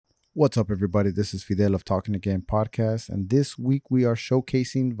What's up, everybody? This is Fidel of Talking Again podcast, and this week we are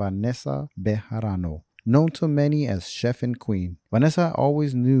showcasing Vanessa Bejarano, known to many as Chef and Queen. Vanessa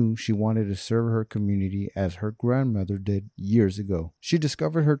always knew she wanted to serve her community as her grandmother did years ago. She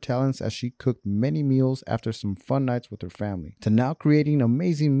discovered her talents as she cooked many meals after some fun nights with her family, to now creating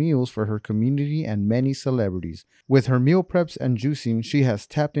amazing meals for her community and many celebrities. With her meal preps and juicing, she has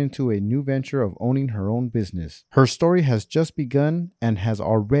tapped into a new venture of owning her own business. Her story has just begun and has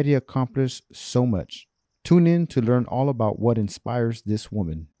already accomplished so much. Tune in to learn all about what inspires this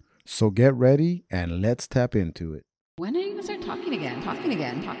woman. So get ready and let's tap into it. When are you gonna start talking again? Talking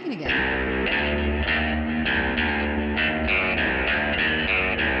again.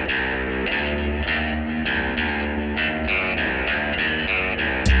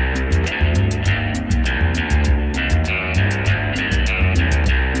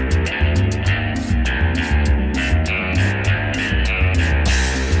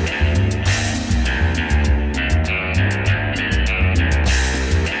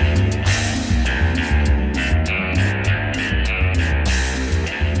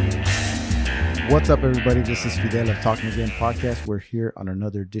 What's up, everybody? This is Fidel of Talking Again podcast. We're here on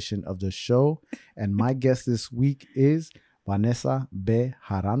another edition of the show, and my guest this week is Vanessa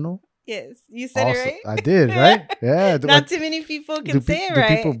Bejarano. Yes, you said it right. I did, right? Yeah. Not too many people can say it right.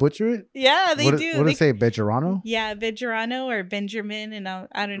 Do people butcher it? Yeah, they do. What do they say, Bejarano? Yeah, Bejarano or Benjamin, and I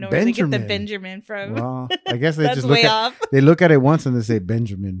don't know where they get the Benjamin from. Well, I guess they That's just way off. They look at it once and they say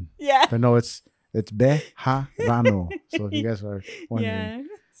Benjamin. Yeah, but no, it's Bejarano. So if you guys are wondering. Yeah.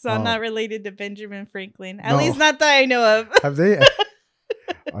 So I'm not related to Benjamin Franklin. At least not that I know of. Have they?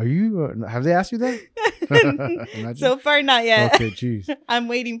 Are you? Have they asked you that? So far, not yet. Okay, geez. I'm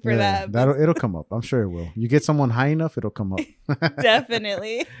waiting for that. It'll come up. I'm sure it will. You get someone high enough, it'll come up.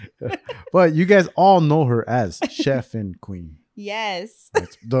 Definitely. But you guys all know her as Chef and Queen. Yes.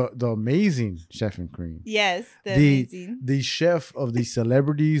 That's the amazing Chef and Queen. Yes, the chef of the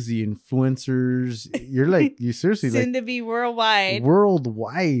celebrities, the influencers. You seriously soon to be worldwide.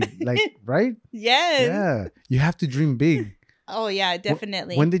 Like, right? Yes. Yeah. You have to dream big. Oh yeah,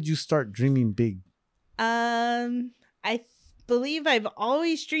 definitely. When did you start dreaming big? I believe I've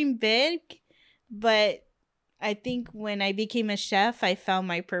always dreamed big, but I think when I became a chef, I found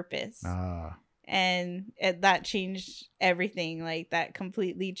my purpose. And that changed everything. Like, that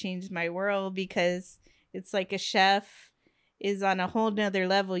completely changed my world, because it's like a chef is on a whole nother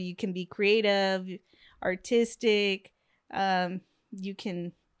level. You can be creative, artistic. You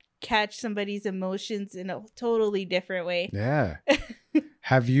can catch somebody's emotions in a totally different way. Yeah.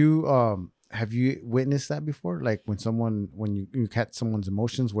 Have you witnessed that before? Like when you catch someone's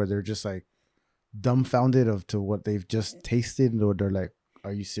emotions where they're just like dumbfounded to what they've just tasted, or they're like,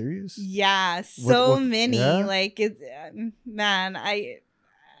 are you serious? Yeah, many. Yeah? Like, man, I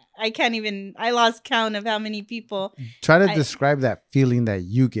can't even. I lost count of how many people. Try to describe that feeling that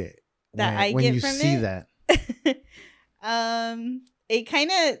you get when you see that. It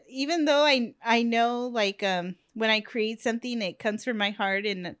kind of, even though I know, like, when I create something, it comes from my heart,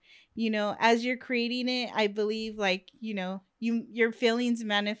 and as you're creating it, I believe, like, your feelings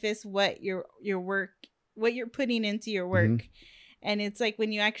manifest what your work, what you're putting into your work. Mm-hmm. And it's like,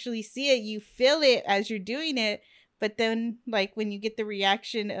 when you actually see it, you feel it as you're doing it. But then, like, when you get the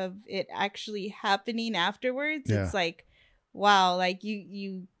reaction of it actually happening afterwards, It's like, wow, like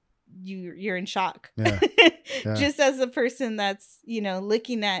you're in shock. Yeah. Yeah. Just as a person that's,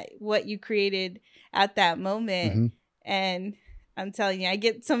 looking at what you created at that moment. Mm-hmm. And I'm telling you, I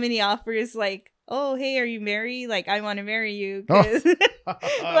get so many offers like, oh, hey, are you married? Like, I want to marry you. Cause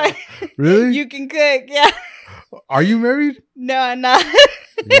like, really? You can cook. Yeah. Are you married? No, I'm not.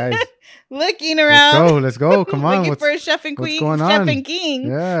 Guys, looking around. Let's go. Come on. Looking for a chef and queen. What's going chef on? And king.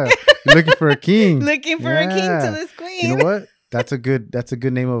 Yeah. You're looking for a king. Looking for a king to this queen. You know what? That's a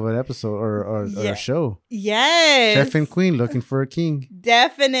good name of an episode or a show. Yes. Chef and Queen looking for a king.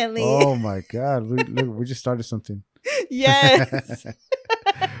 Definitely. Oh my God. We just started something. Yes.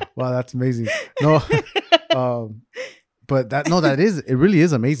 Wow, that's amazing. No. But it really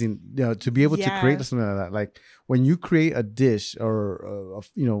is amazing, to be able to create something like that. Like, when you create a dish or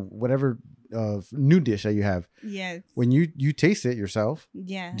whatever new dish that you have. Yes. When you taste it yourself.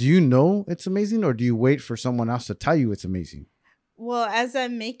 Yeah. Do you know it's amazing, or do you wait for someone else to tell you it's amazing? Well, as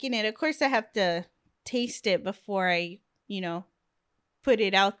I'm making it, of course I have to taste it before I, put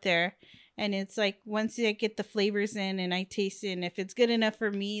it out there. And it's like, once I get the flavors in and I taste it, and if it's good enough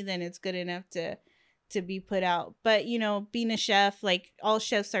for me, then it's good enough to be put out. But, being a chef, like, all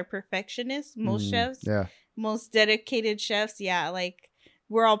chefs are perfectionists. Most chefs. Yeah. Most dedicated chefs. Yeah. Like,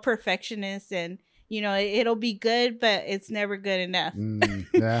 we're all perfectionists, and, it'll be good, but it's never good enough.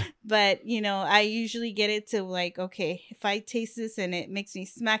 Yeah. But, I usually get it to like, okay, if I taste this and it makes me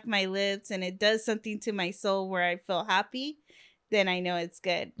smack my lips and it does something to my soul where I feel happy, then I know it's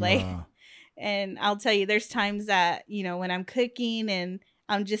good. Like, and I'll tell you, there's times that, when I'm cooking and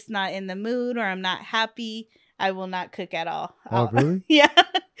I'm just not in the mood or I'm not happy, I will not cook at all. Oh, really? Yeah.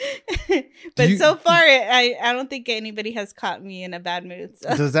 But so far, I don't think anybody has caught me in a bad mood.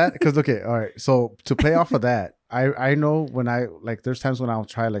 So. Does that, because, okay, all right. So to play off of that, I know when there's times when I'll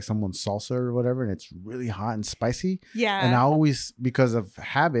try like someone's salsa or whatever and it's really hot and spicy. Yeah. And I always, because of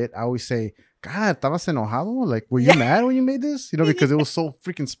habit, I always say, God, ¿estabas enojado? Like, were you mad when you made this? Because it was so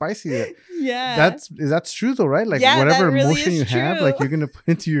freaking spicy. Yeah. That's true though, right? Like, whatever really emotion you have, like, you're going to put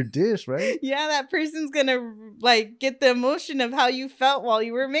into your dish, right? Yeah, that person's going to, like, get the emotion of how you felt while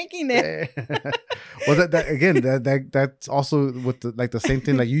you were making it. Well, that's also with the same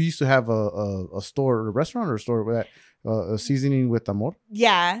thing. Like, you used to have a store, a restaurant or a store with that a seasoning with amor.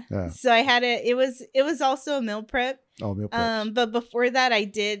 Yeah. So I had it was also a meal prep. Oh, meal prep. But before that, I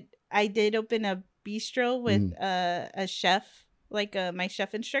did open a bistro with a chef, like my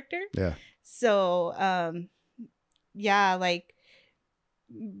chef instructor. Yeah. So, like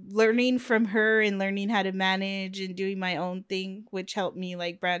learning from her and learning how to manage and doing my own thing, which helped me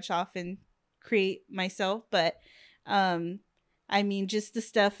like branch off and create myself. But, just the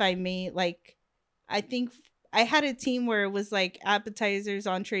stuff I made, like, I think I had a team where it was like appetizers,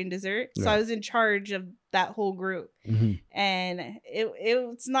 entree, and dessert. So I was in charge of that whole group. Mm-hmm. And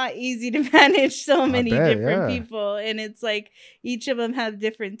it's not easy to manage so many different people. And it's like each of them have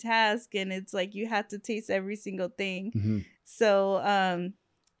different tasks. And it's like you have to taste every single thing. Mm-hmm. So,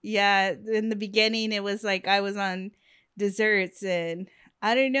 in the beginning, it was like I was on desserts. And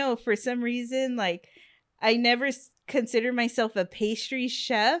I don't know, for some reason, like I never considered myself a pastry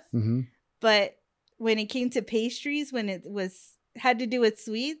chef. Mm-hmm. But when it came to pastries, when it had to do with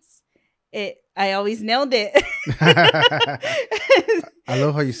sweets, I always nailed it. I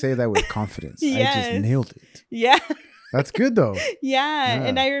love how you say that with confidence. Yes. I just nailed it. Yeah. That's good though. Yeah.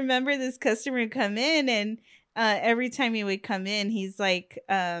 And I remember this customer come in and every time he would come in, he was like,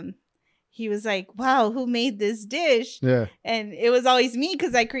 wow, who made this dish? Yeah. And it was always me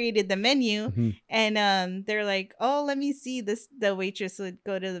because I created the menu. Mm-hmm. And they're like, oh, let me see this. The waitress would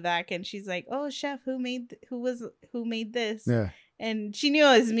go to the back and she's like, oh, chef, who made this? Yeah. And she knew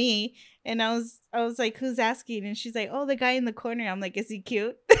it was me. And I was like, who's asking? And she's like, oh, the guy in the corner. I'm like, is he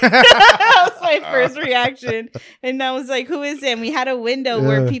cute? That was my first reaction. And I was like, who is it? And we had a window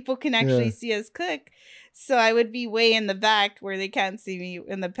where people can actually see us cook. So I would be way in the back where they can't see me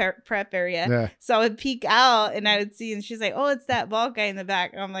in the prep area. Yeah. So I would peek out and I would see, and she's like, oh, it's that bald guy in the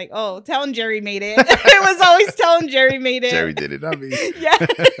back. And I'm like, oh, tell him Jerry made it. It was always telling Jerry made it. Jerry did it, not me. Yeah.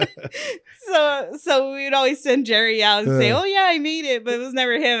 So we would always send Jerry out and say, oh, yeah, I made it. But it was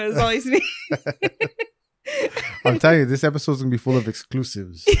never him. It was always me. I'm telling you, this episode's going to be full of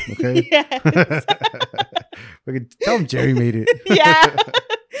exclusives. Okay? Yes. We can tell him Jerry made it. Yeah.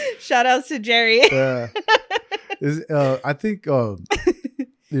 Shout outs to Jerry. I think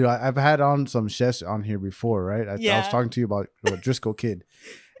I've had on some chefs on here before, right? I was talking to you about Driscoll Kid,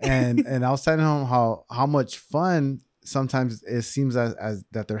 and I was telling him how much fun sometimes it seems as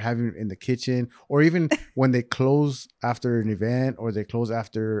that they're having in the kitchen, or even when they close after an event or they close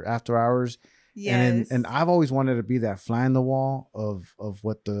after hours. Yes. And I've always wanted to be that fly in the wall of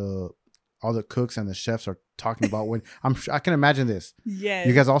what all the cooks and the chefs are talking about. When I can imagine this. Yes.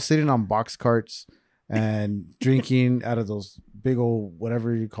 You guys all sitting on box carts and drinking out of those big old,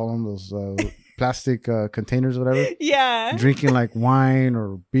 whatever you call them, those plastic containers, whatever. Yeah. Drinking like wine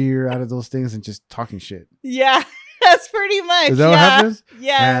or beer out of those things and just talking shit. Yeah. That's pretty much. Is that what happens?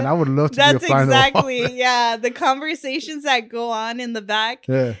 Yeah. Man, I would love to be a fly in the wall. That's exactly. Yeah. The conversations that go on in the back.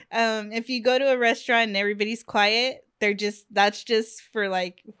 Yeah. If you go to a restaurant and everybody's quiet, that's just for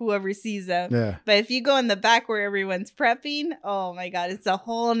like whoever sees them. Yeah. But if you go in the back where everyone's prepping, oh my God, it's a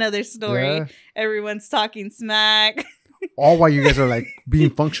whole nother story. Yeah. Everyone's talking smack. All while you guys are like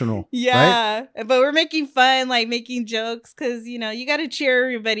being functional. Yeah. Right? But we're making fun, like making jokes because, you got to cheer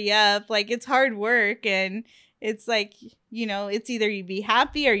everybody up. Like it's hard work and it's like, it's either you be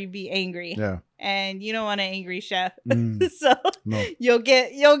happy or you be angry. Yeah. And you don't want an angry chef. Mm. So no. you'll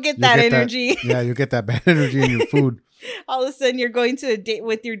get that energy. You'll get that bad energy in your food. All of a sudden you're going to a date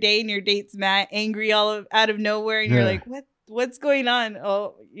with your date and your date's mad, angry out of nowhere. And you're like, what's going on?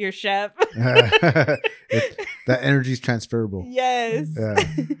 Oh, your chef. That energy is transferable. Yes. Yeah.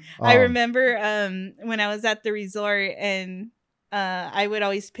 I remember when I was at the resort and I would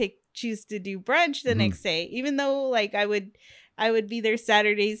always choose to do brunch the next day, even though like I would be there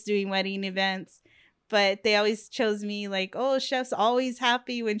Saturdays doing wedding events. but they always chose me like, oh, chef's always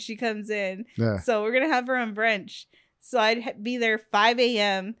happy when she comes in. Yeah. So we're going to have her on brunch. So I'd be there 5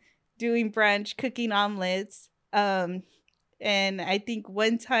 a.m. doing brunch, cooking omelets. And I think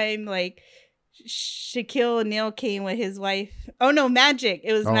one time, like, Shaquille O'Neal came with his wife. Oh, no, Magic.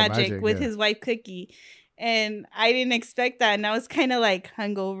 It was Magic with his wife, Cookie. And I didn't expect that. And I was kind of like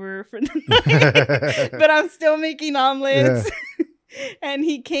hungover for the night. But I'm still making omelets. Yeah. And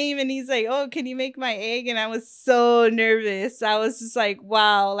he came and he's like, oh, can you make my egg? And I was so nervous. I was just like,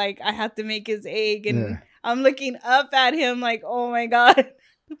 wow, like I have to make his egg. And I'm looking up at him like, oh my God,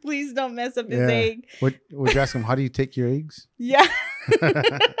 please don't mess up his egg. Would you ask him, how do you take your eggs? Yeah.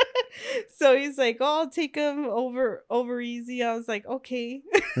 So he's like, oh, I'll take them over easy. I was like, okay.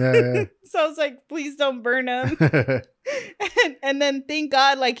 Yeah. So I was like, please don't burn them. and then thank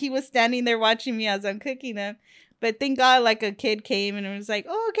God, like he was standing there watching me as I'm cooking them. But thank God, like a kid came and was like,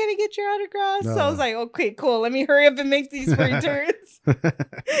 oh, can I get your autograph? No. So I was like, okay, cool. Let me hurry up and make these returns. But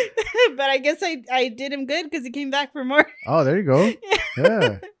I guess I did him good because he came back for more. Oh, there you go.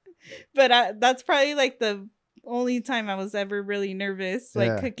 Yeah. But that's probably like the only time I was ever really nervous,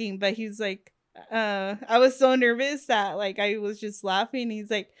 like cooking. But he's like, I was so nervous that like I was just laughing. He's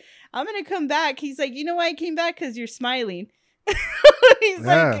like, I'm going to come back. He's like, you know why I came back? Because you're smiling.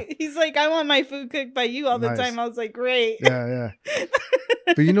 he's like, I want my food cooked by you all the time. I was like, great. Yeah.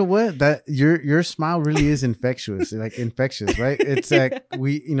 But you know what? That your smile really is infectious, like infectious, right? It's like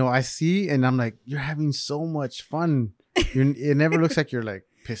I see and I'm like, you're having so much fun. It never looks like you're like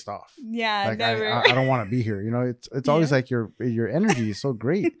pissed off. Yeah, like, never. I don't want to be here. It's always like your energy is so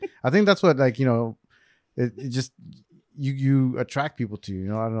great. I think that's what like it just. You attract people to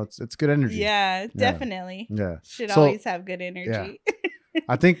you. I don't know. It's good energy. Yeah, definitely. Yeah. Should always have good energy. Yeah.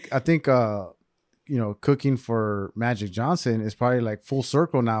 I think cooking for Magic Johnson is probably like full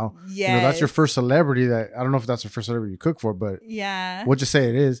circle now. Yeah. That's your first celebrity that I don't know if that's the first celebrity you cook for, but yeah. We'll just say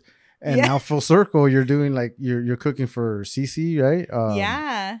it is. And now full circle, you're doing like you're cooking for Cece, right?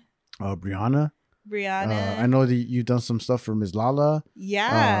 Brianna. I know that you've done some stuff for Ms. Lala.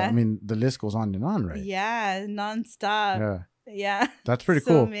 Yeah. I mean, the list goes on and on, right? Yeah, nonstop. Yeah. That's pretty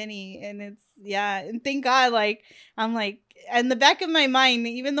cool. So many. And it's, and thank God, like, I'm like, in the back of my mind,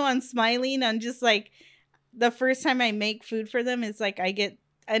 even though I'm smiling, I'm just like, the first time I make food for them, it's like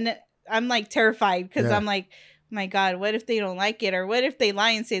I'm like terrified because I'm like, my God, what if they don't like it? Or what if they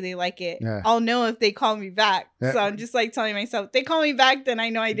lie and say they like it? Yeah. I'll know if they call me back. Yeah. So I'm just like telling myself, if they call me back, then I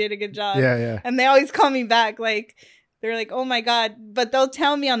know I did a good job. Yeah. And they always call me back. Like, they're like, oh my God. But they'll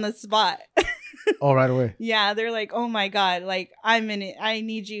tell me on the spot. Oh, right away. Yeah. They're like, oh my God. Like, I'm in it. I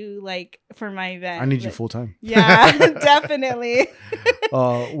need you like for my event. I need you full time. Yeah, definitely.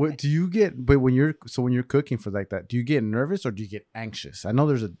 What do you get? But when you're cooking for like that, do you get nervous or do you get anxious? I know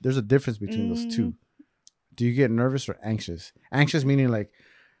there's a difference between those two. Do you get nervous or anxious? Anxious meaning like,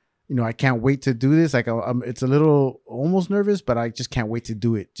 I can't wait to do this. Like, it's a little almost nervous, but I just can't wait to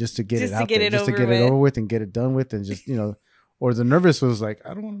do it, just to get it out there, just to get it over with and get it done with, and just or the nervous was like,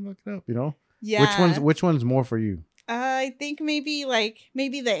 I don't want to muck it up, Yeah. Which one's more for you? I think maybe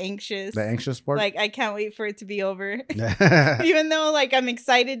the anxious. The anxious part. Like I can't wait for it to be over. Even though like I'm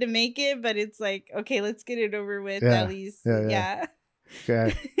excited to make it, but it's like, okay, let's get it over with at least. Yeah.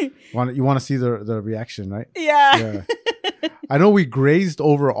 Okay. You want to see the reaction, right? Yeah. I know we grazed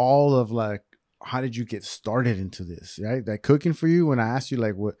over all of like, how did you get started into this, right? Like cooking for you. When I asked you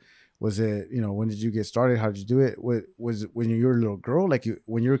like, what was it, when did you get started? How did you do it? Was it when you were a little girl? Like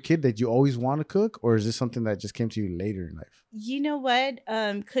when you were a kid, did you always want to cook? Or is this something that just came to you later in life? You know what?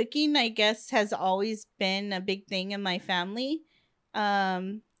 Cooking, I guess, has always been a big thing in my family.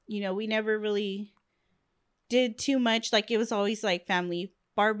 We never really did too much. Like it was always like family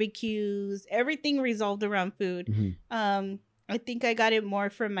barbecues. Everything resolved around food. Mm-hmm. I think I got it more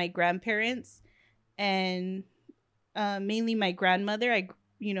from my grandparents and mainly my grandmother.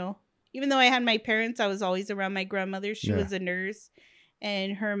 Even though I had my parents, I was always around my grandmother. She was a nurse,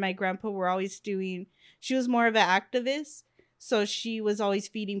 and her and my grandpa were always she was more of an activist. So she was always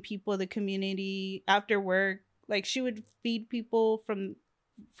feeding people in the community after work. Like she would feed people from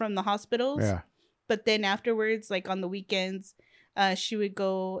the hospitals. Yeah. But then afterwards, like on the weekends, she would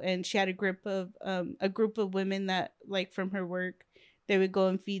go and she had a group of women that like from her work, they would go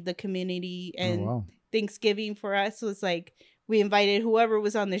and feed the community. And Thanksgiving for us was like, we invited whoever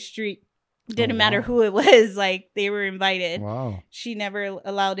was on the street. Didn't matter who it was. Like they were invited. Wow. She never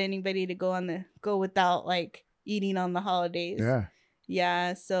allowed anybody to go without like eating on the holidays. Yeah.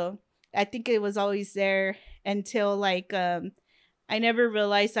 Yeah. So I think it was always there until like, I never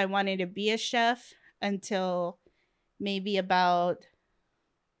realized I wanted to be a chef until maybe about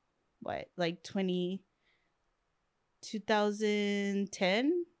like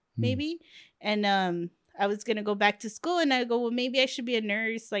 2010 maybe. And I was gonna go back to school, and I go, well, maybe I should be a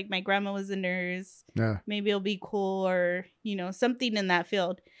nurse. Like my grandma was a nurse. Yeah. Maybe it'll be cool, or something in that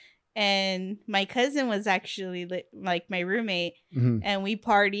field. And my cousin was actually like my roommate, and we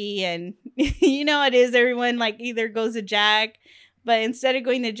party, and it is, everyone like either goes to Jack, but instead of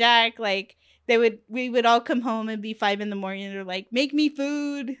going to Jack, like we would all come home and be 5 a.m. and they're like, make me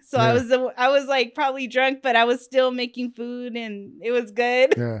food. So I was like probably drunk, but I was still making food, and it was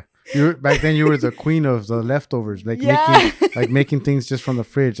good. Yeah. Back then you were the queen of the leftovers, like making things just from the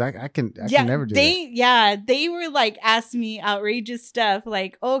fridge. I can never do that. Yeah, they were like asking me outrageous stuff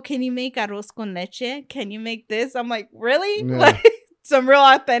like, oh, can you make arroz con leche? Can you make this? I'm like, really? Yeah. Like some real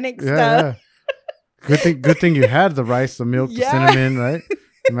authentic stuff. Yeah. Good thing you had the rice, the milk, the cinnamon, right?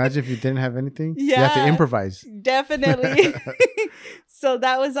 Imagine if you didn't have anything. Yeah, you have to improvise. Definitely. So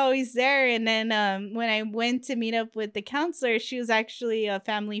that was always there. And then when I went to meet up with the counselor, she was actually a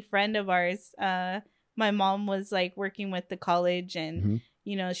family friend of ours. My mom was like working with the college, and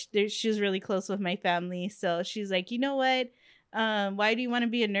she was really close with my family. So she's like, you know what? Why do you want to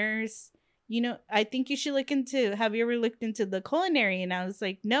be a nurse? I think you should have you ever looked into the culinary? And I was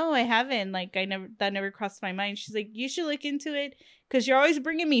like, no, I haven't. Like, that never crossed my mind. She's like, you should look into it, because you're always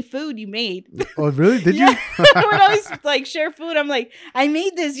bringing me food you made. Oh, really? Did you? I would always like share food. I'm like, I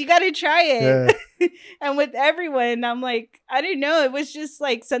made this. You got to try it. Yeah. And with everyone, I'm like, I didn't know. It was just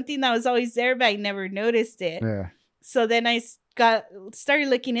like something that was always there, but I never noticed it. Yeah. So then I started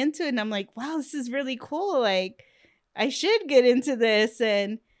looking into it, and I'm like, wow, this is really cool. Like, I should get into this.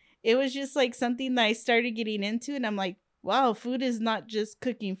 And it was just like something that I started getting into, and I'm like, wow, food is not just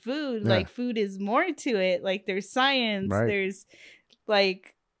cooking food. Like, food is more to it. Like, there's science, there's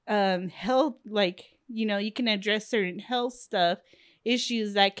like health, like, you can address certain health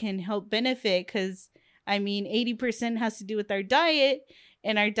issues that can help benefit. Because 80% has to do with our diet,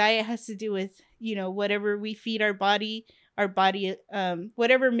 and our diet has to do with whatever we feed our body,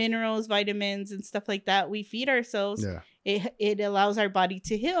 whatever minerals, vitamins, and stuff like that we feed ourselves. It allows our body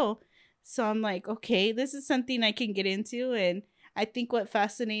to heal. So I'm like, okay, this is something I can get into. And I think what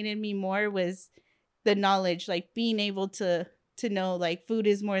fascinated me more was the knowledge, like being able to know like food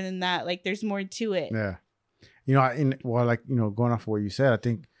is more than that. Like, there's more to it. Yeah. Going off of what you said, I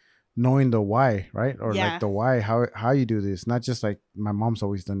think knowing the why, right? Or like the why, how you do this, not just like my mom's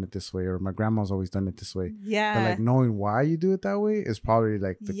always done it this way, or my grandma's always done it this way. Yeah. But like knowing why you do it that way is probably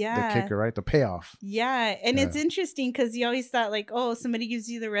like the kicker, right? The payoff. Yeah. And it's interesting because you always thought like, oh, somebody gives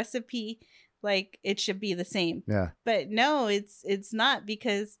you the recipe, like it should be the same. Yeah. But no, it's not,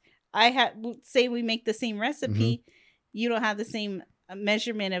 because say we make the same recipe, you don't have the same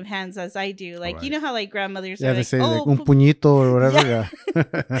measurement of hands as I do. Like, you know how like grandmothers are they like, say like un puñito or whatever. Yeah.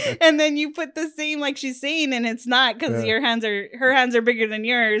 And then you put the same, like she's saying, and it's not, because her hands are bigger than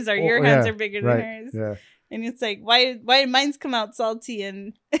yours, or your hands are bigger than hers. Yeah. And it's like, why did mine's come out salty?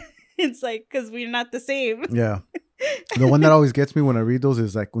 And it's like, because we're not the same. Yeah. The one that always gets me when I read those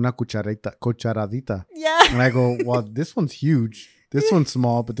is like una cucharadita. Yeah. And I go, well, this one's huge. This one's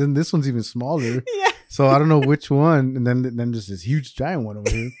small, but then this one's even smaller. Yeah. So I don't know which one. And then there's this huge giant one over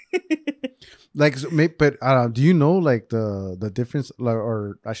here. Like, so but do you know like the difference,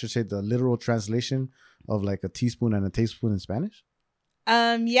 or I should say the literal translation of like a teaspoon and a tablespoon in Spanish?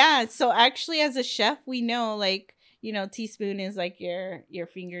 Yeah. So actually, as a chef, we know like, teaspoon is like your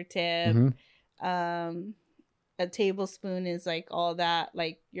fingertip. A tablespoon is like all that,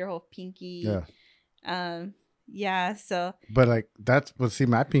 like your whole pinky. Yeah. Yeah, so. But like see,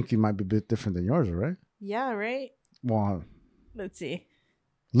 my pinky might be a bit different than yours, right? Yeah, right? Well, let's see.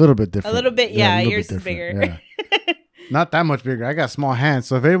 A little bit different. A little bit, yeah. Yours is bigger. Yeah. Not that much bigger. I got small hands.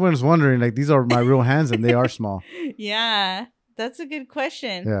 So if everyone's wondering, like, these are my real hands and they are small. Yeah, that's a good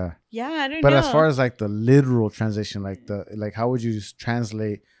question. Yeah. Yeah, I don't know. But as far as like the literal translation, like how would you just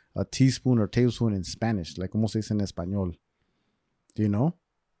translate a teaspoon or tablespoon in Spanish? Like, ¿cómo se dice en español? Do you know?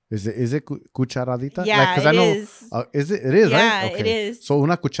 Is it cucharadita? Yeah, like, I know, is it? It is, yeah, right? Okay. It is. So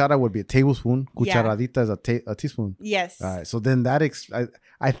una cuchara would be a tablespoon. Cucharadita is a teaspoon. Yes. All right. So then I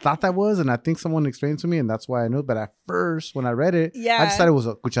thought that was, and I think someone explained to me, and that's why I knew. But at first, when I read it, I just thought it was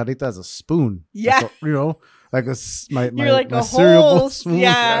a cucharita as a spoon. Yeah. Like my like a cereal whole spoon.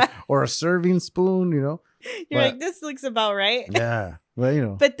 Yeah. Or a serving spoon, You're like, this looks about right. Yeah.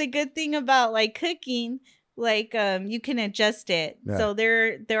 Well, But the good thing about like cooking, like you can adjust it. Yeah. So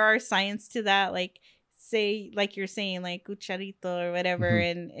there are science to that. Like say, like you're saying, like cucharito or whatever,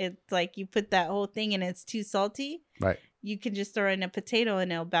 Mhm. and it's like you put that whole thing and it's too salty, Right. you can just throw in a potato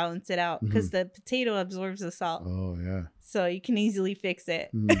and it'll balance it out because the potato absorbs the salt. Oh yeah. So you can easily fix it.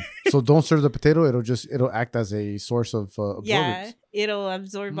 Mhm. So don't serve the potato. It'll act as a source of absorbance. Yeah, it'll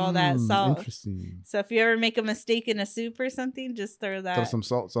absorb all that salt. Interesting. So if you ever make a mistake in a soup or something, just throw that. Throw some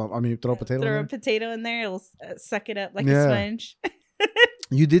salt. Throw a potato. Throw in a there? potato in there. It'll suck it up like a Yeah. sponge.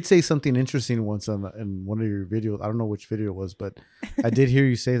 You did say something interesting once in one of your videos. I don't know which video it was, but I did hear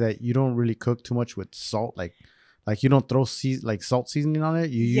you say that you don't really cook too much with salt. Like you don't throw salt seasoning on it.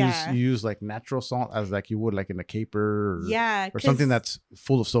 You use like natural salt as like you would like in a caper or something that's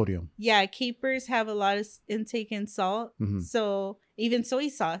full of sodium. Yeah, capers have a lot of intake in salt. Mhm. So even soy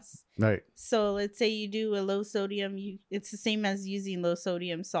sauce. Right. So let's say you do a low sodium, it's the same as using low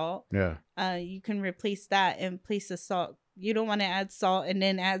sodium salt. Yeah. You can replace that and place the salt. You don't want to add salt and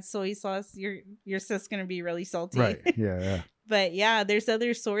then add soy sauce. Your stuff's gonna be really salty. Right. Yeah. But yeah, there's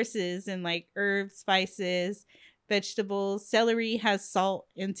other sources and like herbs, spices, vegetables. Celery has salt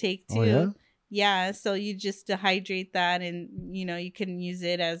intake too. Oh, yeah? Yeah, so you just dehydrate that, and you can use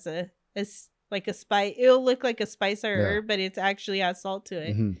it as like a spice. It'll look like a spice or herb, but it's actually has salt to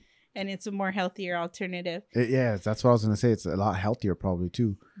it, Mhm. and it's a more healthier alternative. Yeah, that's what I was gonna say. It's a lot healthier probably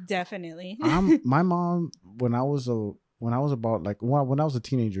too. Definitely. My mom, when I was about like when I was a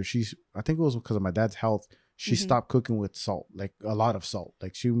teenager, I think it was because of my dad's health. She stopped cooking with salt, like a lot of salt.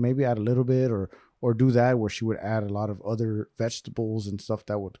 Like she maybe add a little bit or do that where she would add a lot of other vegetables and stuff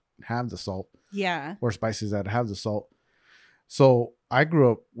that would have the salt. Yeah. Or spices that have the salt. So I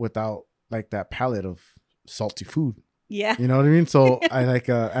grew up without like that palate of salty food. Yeah. You know what I mean? So I like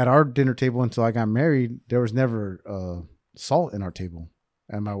at our dinner table until I got married, there was never salt in our table.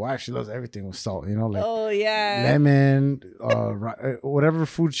 And my wife, she loves everything with salt, like Oh yeah. lemon, whatever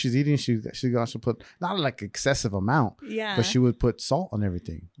food she's eating, she also put not like excessive amount, Yeah. but she would put salt on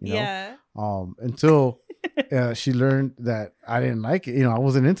everything, Yeah. until she learned that I didn't like it. I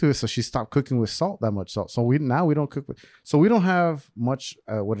wasn't into it, so she stopped cooking with that much salt. So we don't cook with. So we don't have much.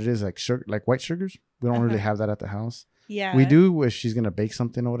 What it is like sugar, like white sugars. We don't really have that at the house. Yeah. We do if she's gonna bake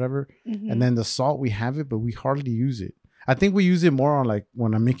something or whatever, Mhm. and then the salt we have it, but we hardly use it. I think we use it more on like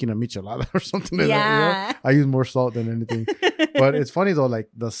when I'm making a michelada or something like that. I use more salt than anything. But it's funny though, like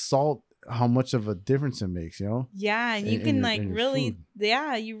the salt, how much of a difference it makes, Yeah, and you in can your- like in your really, food.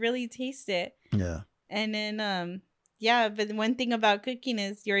 yeah, you really taste it. Yeah. And then, yeah, but the one thing about cooking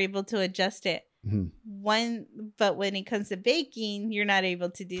is you're able to adjust it. Mhm. But when it comes to baking, you're not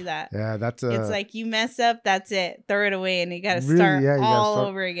able to do that. Yeah, that's It's like you mess up, that's it. Throw it away, and you got to Really, start yeah, you gotta all start-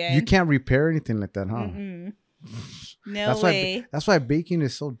 over again. you can't repair anything like that, huh? Mm-mm. No that's way. why that's why baking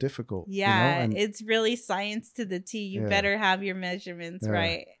is so difficult. Yeah, and it's really science to the T. You Yeah. better have your measurements Yeah.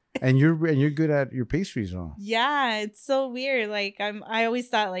 right. and you're good at your pastries, huh? Yeah, it's so weird. Like I always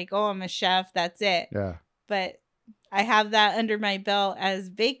thought like, oh, I'm a chef, that's it. Yeah. But I have that under my belt as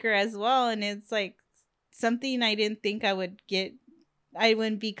baker as well, and it's like something I didn't think I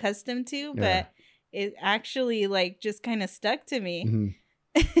wouldn't be accustomed to, Yeah. but it actually like just kind of stuck to me. Mhm.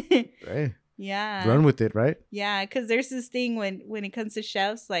 Hey, Yeah. run with it, right? Yeah, because there's this thing when it comes to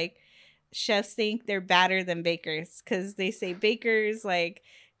chefs, like chefs think they're better than bakers because they say bakers like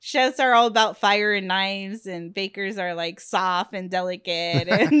chefs are all about fire and knives, and bakers are like soft and delicate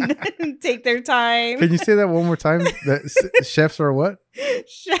and take their time. Can you say that one more time? That chefs are what?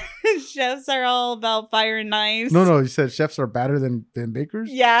 Chefs are all about fire and knives. No, you said chefs are better than bakers.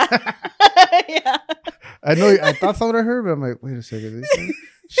 Yeah. Yeah. I know. I thought that's what I heard, but I'm like, wait a second.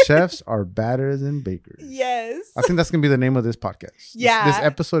 Chefs are better than bakers. Yes. I think that's gonna be the name of this podcast. Yeah. This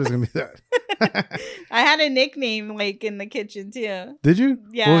episode is gonna be that. I had a nickname like in the kitchen too. Did you?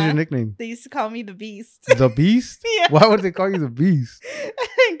 Yeah. What was your nickname? They used to call me the Beast. The Beast? Yeah. Why would they call you the Beast?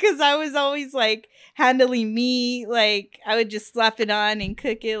 Because I was always like handling meat, like I would just slap it on and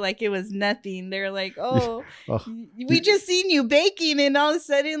cook it like it was nothing. They're like, oh, Oh, we just seen you baking, and all of a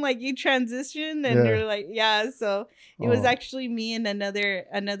sudden like you transitioned, and Yeah. they're like, yeah. So it was Oh. actually me and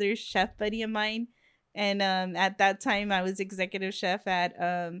another chef buddy of mine, and at that time I was executive chef at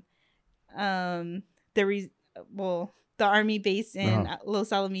the army base in Los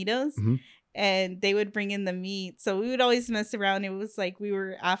Alamitos. Mhm. And they would bring in the meat, so we would always mess around. It was like we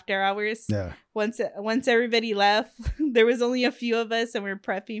were after hours. Yeah. Once everybody left, there was only a few of us, and we were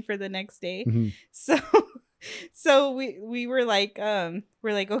prepping for the next day. Mhm. So we were like,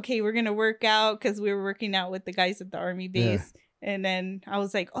 we're like, okay, we're gonna work out because we were working out with the guys at the army base. And then I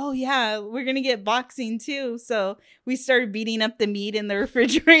was like, oh yeah, we're gonna get boxing too. So we started beating up the meat in the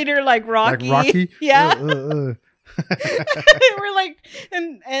refrigerator like Rocky. Like Rocky? Yeah. We're like,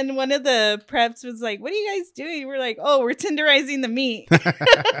 and one of the preps was like, "What are you guys doing?" We're like, "Oh, we're tenderizing the meat."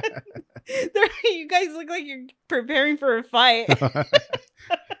 You guys look like you're preparing for a fight.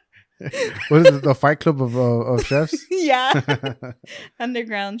 What is it, the Fight Club of chefs? Yeah,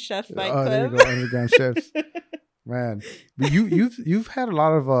 underground chef fight club. There you go, underground chefs. Man, but you've had a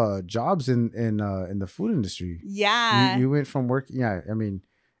lot of jobs in the food industry. Yeah, you went from work. Yeah, I mean,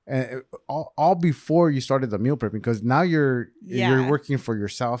 all before you started the meal prepping, because now you're working for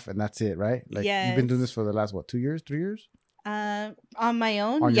yourself and that's it, right? Like you've been doing this for the last 2 years, 3 years? On my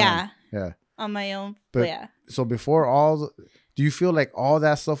own, on yeah, yeah, on my own, but yeah. So before do you feel like all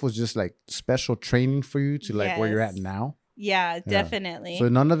that stuff was just like special training for you to like where you're at now? Yeah, definitely. So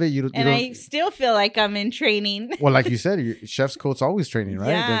none of it you don't. I still feel like I'm in training. Well, like you said, chef's coat's always training,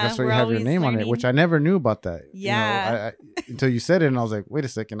 right? Yeah, that's why you have your name on it, which I never knew about that. Yeah. Until you said it, and I was like, wait a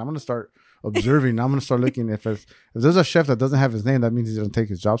second, I'm gonna start observing. I'm gonna start looking if there's a chef that doesn't have his name, that means he doesn't take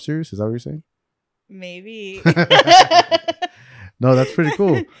his job serious. Is that what you're saying? Maybe. No, that's pretty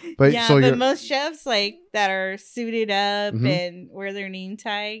cool. But yeah, but most chefs like that are suited up and wear their name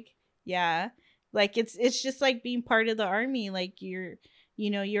tag. Yeah. Like it's just like being part of the army. Like you're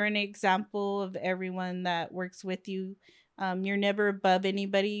an example of everyone that works with you. You're never above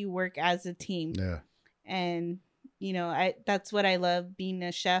anybody. You work as a team. Yeah. And that's what I love being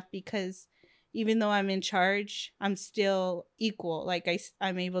a chef, because even though I'm in charge, I'm still equal. Like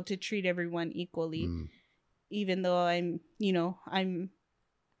I'm able to treat everyone equally. Even though I'm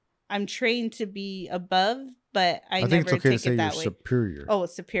trained to be above, but I think never it's okay take to say it that you're way. superior. Oh,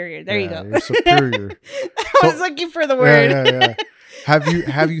 superior. There you go. You're superior. I was looking for the word. Yeah. Have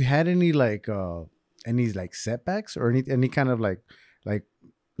you had any any setbacks or any kind of like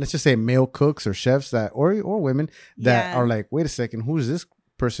let's just say male cooks or chefs that or women that are like, wait a second, who's this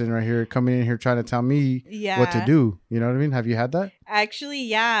person right here coming in here trying to tell me what to do? You know what I mean? Have you had that? Actually,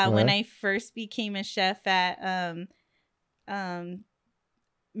 yeah. When I first became a chef at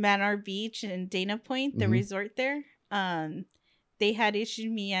Manar Beach and Dana Point, the resort there, they had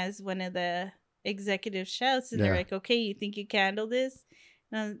issued me as one of the executive chefs, and they're like, okay, you think you can handle this?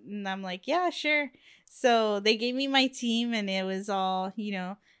 And I'm like, yeah, sure. So they gave me my team, and it was all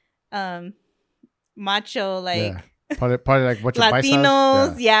macho, like probably like bunch of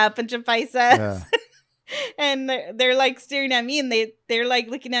Latinos, paisas. Bunch of paisas. And they're like staring at me, and they're like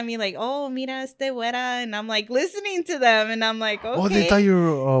looking at me like, oh, mira este güera, and I'm like listening to them, and I'm like, okay. Oh, they thought you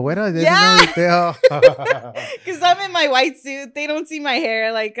were güera? Yeah. Because I'm in my white suit. They don't see my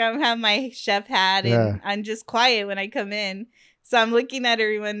hair. Like I have my chef hat, and I'm just quiet when I come in. So I'm looking at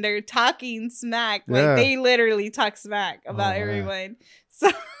everyone. They're talking smack. Like they literally talk smack about everyone. So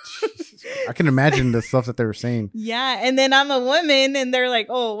I can imagine the stuff that they were saying. Yeah. And then I'm a woman, and they're like,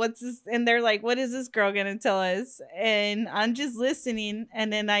 oh, what's this? And they're like, what is this girl going to tell us? And I'm just listening.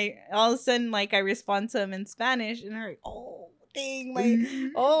 And then all of a sudden, like I respond to them in Spanish, and they're like, oh, dang,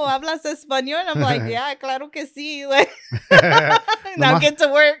 like, oh, hablas español? I'm like, yeah, claro que sí. Like, now get to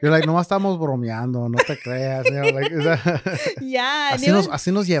work. You're like, nomás estamos bromeando, no te creas. You know, like, is that... Yeah.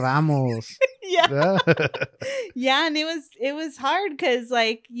 Así nos llevamos. Yeah. Yeah, and it was hard because,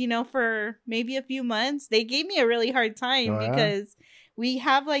 like, for maybe a few months, they gave me a really hard time because we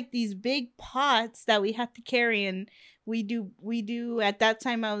have like these big pots that we have to carry, and we do at that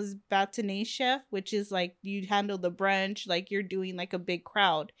time I was bâtonnier chef, which is like you handle the brunch, like you're doing like a big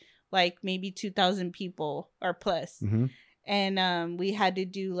crowd, like maybe 2,000 people or plus. And we had to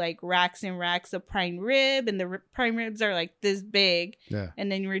do like racks and racks of prime rib, and the prime ribs are like this big.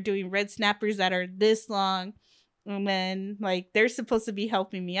 And then we're doing red snappers that are this long, and then like they're supposed to be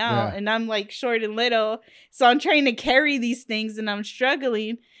helping me out, and I'm like short and little, so I'm trying to carry these things, and I'm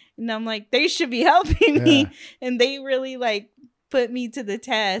struggling, and I'm like, they should be helping me, and they really like put me to the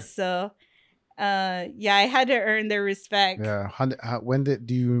test. So I had to earn their respect. When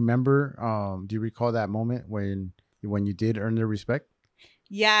do you remember, do you recall that moment when you did earn their respect?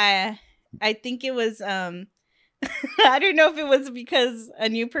 Yeah, I think it was I don't know if it was because a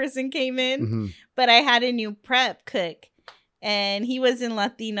new person came in, but I had a new prep cook, and he wasn't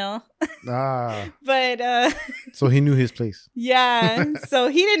Latino. But so he knew his place. Yeah, so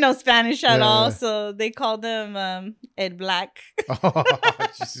he didn't know Spanish at all, so they called him Ed Black. Oh,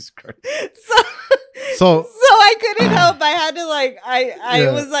 Jesus Christ. So I couldn't help. I had to like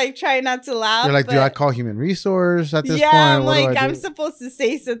I was like trying not to laugh. You're like, do I call human resource at this point? Yeah, I'm like, I'm supposed to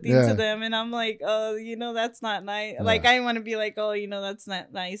say something to them, and I'm like, oh, that's not nice. Like I want to be like, oh, that's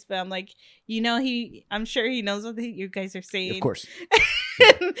not nice, but I'm like, I'm sure he knows what you guys are saying. Of course.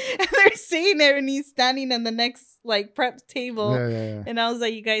 And they're saying it, and he's standing on the next like prep table, and I was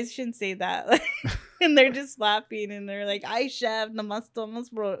like, you guys shouldn't say that. And they're just laughing and they're like, "Ay, chef, nomás estamos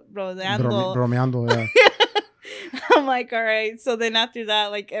rodeando." Bromeando, yeah. I'm like, all right. So then after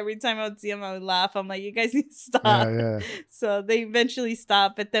that, like every time I would see them, I would laugh. I'm like, you guys need to stop. Yeah. So they eventually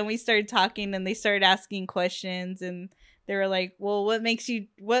stopped. But then we started talking and they started asking questions. And they were like, well, what makes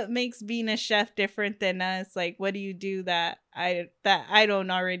being a chef different than us? Like, what do you do that I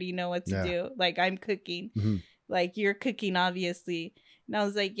don't already know what to do? Like, I'm cooking. Mm-hmm. Like, you're cooking, obviously. And I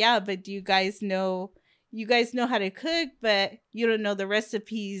was like, yeah, but do you guys know how to cook, but you don't know the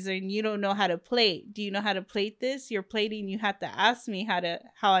recipes and you don't know how to plate. Do you know how to plate this? You're plating, you have to ask me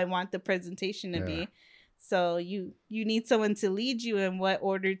how I want the presentation to be. So you need someone to lead you in what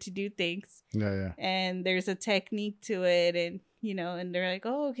order to do things. Yeah. And there's a technique to it, and and they're like,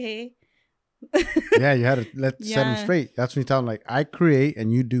 oh, okay. Yeah, you had to set them straight. That's when you tell them, like, I create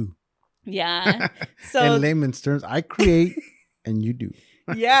and you do. Yeah. So in layman's terms, I create and you do.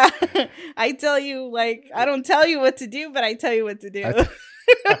 Yeah. I tell you, like, I don't tell you what to do, but I tell you what to do.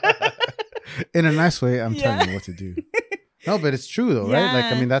 In a nice way, I'm telling you what to do. No, but it's true though, right? Like,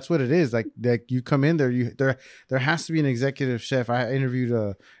 I mean, that's what it is. Like you come in there, there has to be an executive chef. I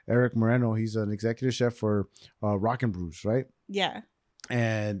interviewed Eric Moreno. He's an executive chef for Rock and Brews, right? Yeah.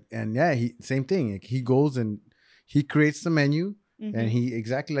 And yeah, same thing. Like, he goes and he creates the menu. Mm-hmm. And he,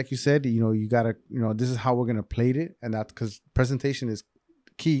 exactly like you said, you gotta, this is how we're gonna plate it, and that's because presentation is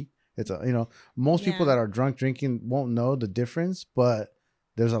key. It's most people that are drunk drinking won't know the difference, but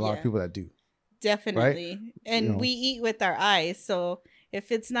there's a lot of people that do. Definitely. Right? And we eat with our eyes, so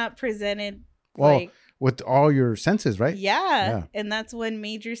if it's not presented with all your senses, right? Yeah. And that's one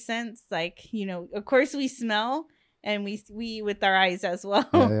major sense. Like, of course we smell, and we eat with our eyes as well.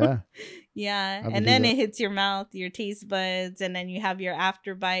 Yeah. And then it hits your mouth, your taste buds, and then you have your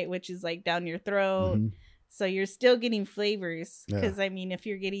after bite, which is like down your throat. Mm-hmm. So you're still getting flavors. Because, I mean, if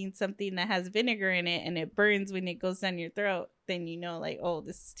you're getting something that has vinegar in it and it burns when it goes down your throat, then like, oh,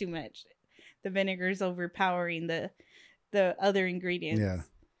 this is too much. The vinegar is overpowering the other ingredients. Yeah.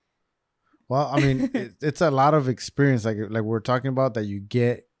 Well, I mean, it's a lot of experience, like we're talking about, that you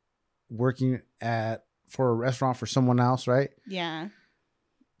get working for a restaurant for someone else, right? Yeah.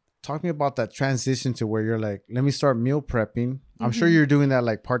 Talk to me about that transition to where you're like, let me start meal prepping. I'm sure you're doing that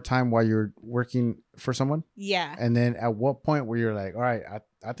like part-time while you're working for someone. Yeah. And then at what point where you're like, all right,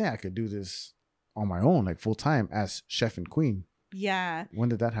 I think I could do this on my own, like full-time as chef and queen. Yeah. When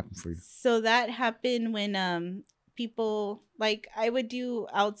did that happen for you? So that happened when people, like, I would do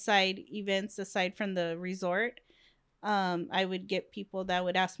outside events aside from the resort. I would get people that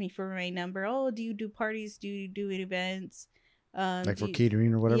would ask me for my number. Oh, do you do parties? Do you do events? Like for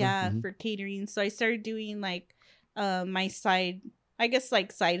catering or whatever? Yeah, for catering. So I started doing like my side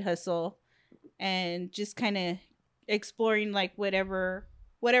hustle, and just kind of exploring like whatever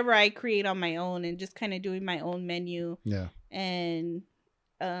I create on my own, and just kind of doing my own menu. Yeah. And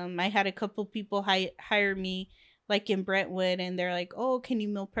I had a couple people hire me like in Brentwood, and they're like, oh, can you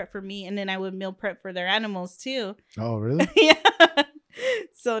meal prep for me? And then I would meal prep for their animals too. Oh, really? Yeah.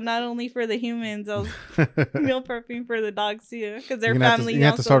 So not only for the humans, I was meal prepping for the dogs too, because their family. You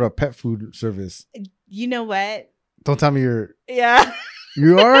have to start a pet food service. You know what? Don't tell me you're. Yeah.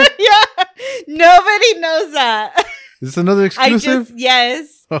 You are? Yeah. Nobody knows that. Is this another exclusive?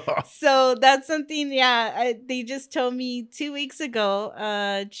 Yes. So that's something, they just told me 2 weeks ago,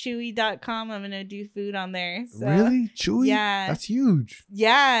 Chewy.com, I'm going to do food on there. So, really? Chewy? Yeah. That's huge.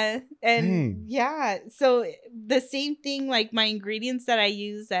 Yeah. And so the same thing, like my ingredients that I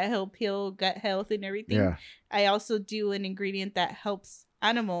use that help heal gut health and everything. Yeah. I also do an ingredient that helps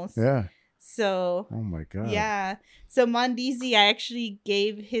animals. Yeah. So, oh my God. Yeah. So Mondeezy,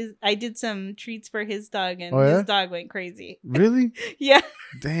 I did some treats for his dog, and his dog went crazy. Really? Yeah.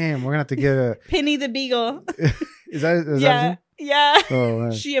 Damn, we're gonna have to get a Penny the Beagle. Is that yeah. Yeah. Oh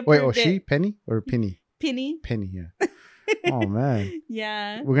man. She approved she Penny or Penny? Penny. Yeah. Oh man.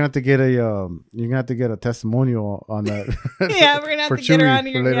 Yeah. We're gonna have to get you're gonna have to get a testimonial on that. Yeah, we're gonna have to get her on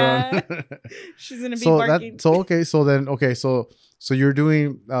here. Yeah. She's gonna be barking. So you're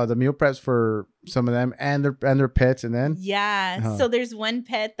doing the meal preps for some of them and their pets, and then So there's one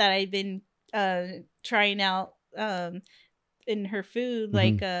pet that I've been trying out in her food. Mm-hmm.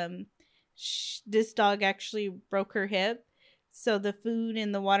 Like this dog actually broke her hip. So the food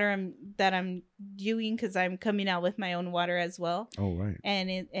and the water that I'm doing, because I'm coming out with my own water as well. Oh, right. And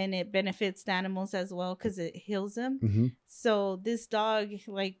it benefits the animals as well because it heals them. Mm-hmm. So this dog,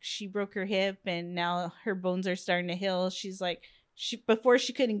 like, she broke her hip and now her bones are starting to heal. She's like, before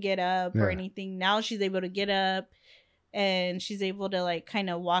she couldn't get up or anything. Now she's able to get up and she's able to like kind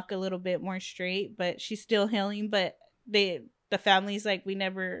of walk a little bit more straight, but she's still healing. But the family's like,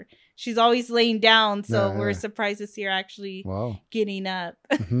 she's always laying down. So Yeah, we're yeah. surprised to see her actually Wow. getting up.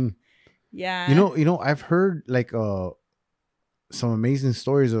 Hmm. Yeah. You know, I've heard like some amazing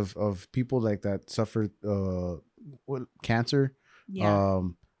stories of people like that suffered cancer, Yeah.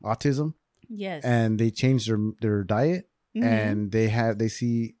 autism, Yes. and they changed their diet, Mhm. and they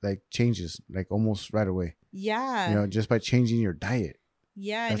see like changes like almost right away. Yeah. You know, just by changing your diet.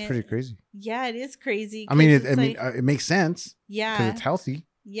 Yeah. That's pretty crazy. Yeah, it is crazy. I mean, 'cause it's it makes sense because yeah. it's healthy.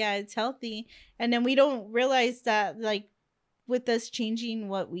 Yeah, it's healthy. And then we don't realize that, like, with us changing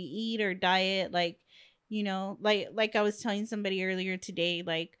what we eat or diet, like, you know, like I was telling somebody earlier today,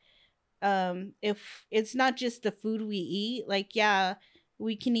 like, if it's not just the food we eat, like, yeah,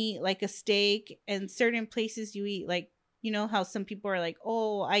 we can eat like a steak, and certain places you eat, like, you know how some people are like,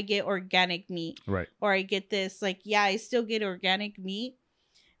 oh, I get organic meat, Right. or I get this, like, yeah, I still get organic meat,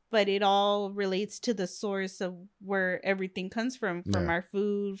 but it all relates to the source of where everything comes from Yeah. our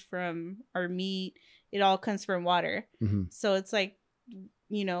food, from our meat. It all comes from water. Hmm. So it's like,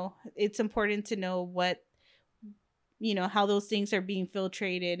 you know, it's important to know what, you know, how those things are being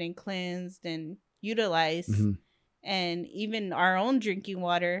filtrated and cleansed and utilized. Hmm. And even our own drinking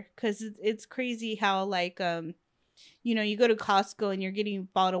water, because it's crazy how, like, you know, you go to Costco and you're getting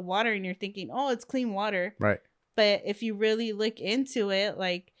bottled water and you're thinking, oh, it's clean water. Right. But if you really look into it,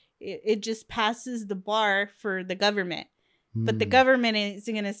 like, it just passes the bar for the government. But the Mm. government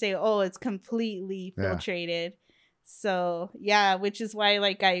isn't going to say, oh, it's completely Yeah. filtrated. So, yeah, which is why,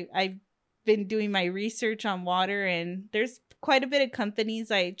 like, I've been doing my research on water, and there's quite a bit of companies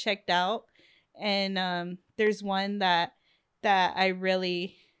I checked out. And there's one that I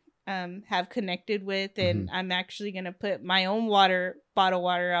really have connected with, and I'm actually going to put my own bottled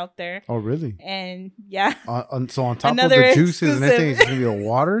water out there. Oh, really? And yeah. So on top Another of the juices and everything, it's exclusive. gonna be a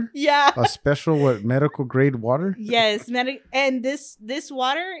water, Yeah. a special medical grade water. Yes, and this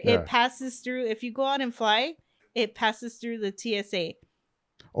water, Yeah. it passes through. If you go out and fly, it passes through the TSA.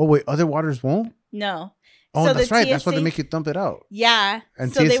 Oh wait, other waters won't. No. Oh, So that's the right. That's why they TSA make you dump it out. Yeah.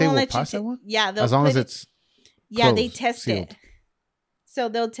 And so they TSA won't will let pass you. that one? Yeah, they'll As long put as it- it's Yeah, they closed, test sealed. it. So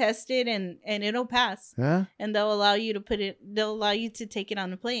they'll test it, and it'll pass, Yeah, and they'll allow you to They'll allow you to take it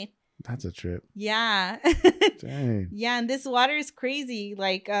on the plane. that's a trip. Yeah. Dang. Yeah, and this water is crazy.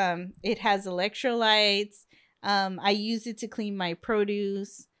 Like, it has electrolytes. I use it to clean my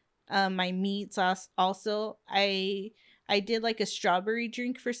produce, my meats also. I did like a strawberry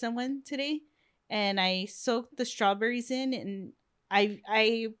drink for someone today, and I soaked the strawberries in, and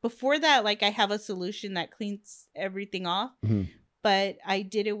I before that, like, I have a solution that cleans everything off. Mhm. But I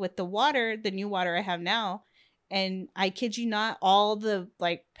did it with the water, the new water I have now. And I kid you not, all the,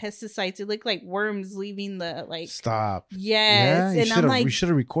 like, pesticides, it looked like worms leaving the, like, Stop. yes. Yeah, And I'm like, we should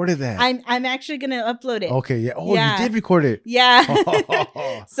have recorded that. I'm actually gonna upload it. Okay. Yeah. Oh, Yeah. you did record it. Yeah.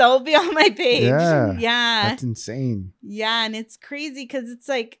 Oh, So it'll be on my page. Yeah. Yeah. that's insane. Yeah, and it's crazy because it's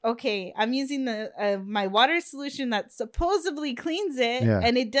like, okay, I'm using the my water solution that supposedly cleans it, Yeah.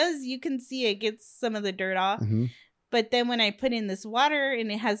 and it does. You can see it gets some of the dirt off. Hmm. But then when I put in this water and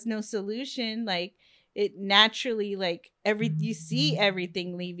it has no solution, like, it naturally, like, you see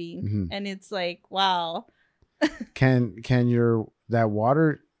everything leaving, Mhm. and it's like, wow. Can that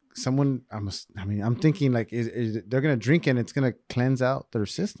water? Someone, I'm thinking like, they're gonna drink it and it's gonna cleanse out their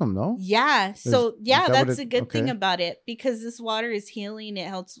system? No. Yeah. So yeah, is that what that's it- a good thing okay. about it, because this water is healing. It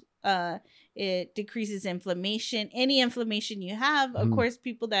helps. It decreases inflammation. Any inflammation you have, of Mhm. course,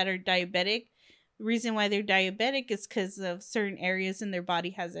 people that are diabetic. The reason why they're diabetic is because of certain areas in their body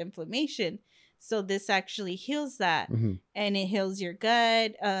has inflammation. So this actually heals that, Mhm. and it heals your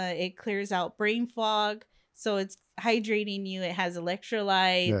gut. It clears out brain fog. So it's hydrating you. It has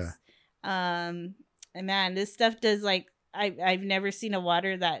electrolytes. And man, this stuff does, like, I've never seen a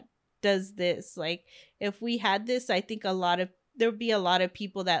water that does this. Like, if we had this, I think there'd be a lot of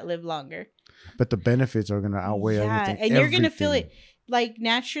people that live longer. But the benefits are gonna outweigh everything. And you're gonna feel it. Everything. Like,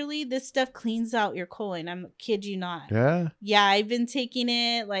 naturally, this stuff cleans out your colon. Kid you not. Yeah. Yeah, I've been taking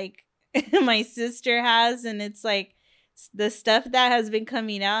it, like, my sister has, and it's like the stuff that has been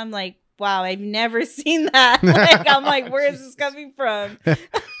coming out, I'm like, wow, I've never seen that. Like, I'm like, where is this coming from?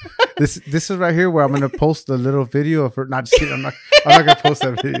 This is right here where I'm gonna post a little video of her. Not just kidding. I'm not gonna post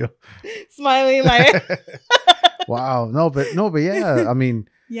that video. Smiling like, Wow. No, but yeah. I mean,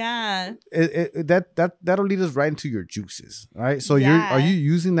 yeah. that'll lead us right into your juices, right? So Yeah. are you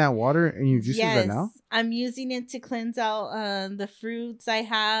using that water in your juices right now? I'm using it to cleanse out the fruits I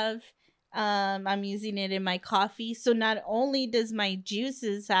have. I'm using it in my coffee. So not only does my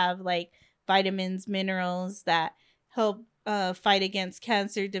juices have, like, vitamins, minerals that help fight against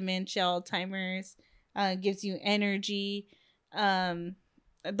cancer, dementia, Alzheimer's, gives you energy. the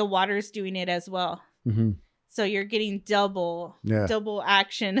water's doing it as well. Mm-hmm. So you're getting double Yeah.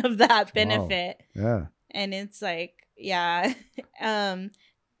 action of that benefit. Wow. Yeah. And it's like, yeah.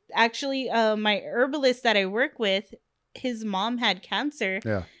 Actually, my herbalist that I work with, his mom had cancer.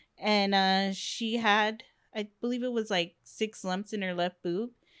 Yeah. And she had, I believe it was like 6 lumps in her left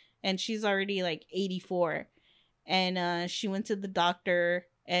boob. And she's already like 84. And she went to the doctor,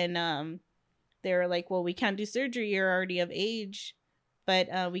 and they were like, well, we can't do surgery. You're already of age,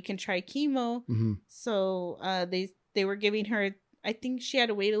 but we can try chemo. Mm-hmm. So they were giving her, I think she had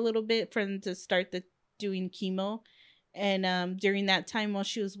to wait a little bit for them to start doing chemo. And during that time while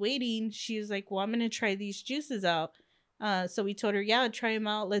she was waiting, she was like, well, I'm going to try these juices out. So we told her, yeah, try them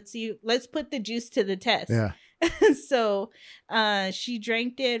out. Let's put the juice to the test. Yeah. So she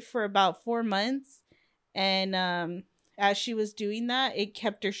drank it for about 4 months. And as she was doing that, it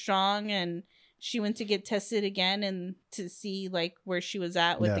kept her strong, and she went to get tested again and to see like where she was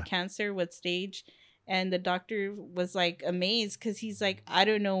at with the cancer, what stage. And the doctor was like amazed, because he's like, I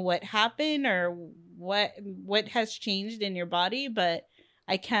don't know what happened or what has changed in your body, but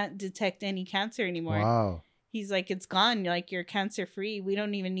I can't detect any cancer anymore. Wow. He's like, it's gone. Like, you're cancer free. We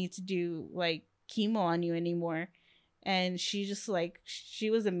don't even need to do like chemo on you anymore. And she just like, she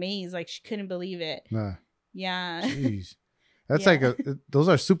was amazed. Like, she couldn't believe it. Nah. Yeah. Jeez. That's like those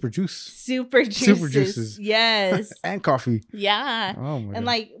are super juice. Super juices. Yes. And coffee. Yeah. Oh my and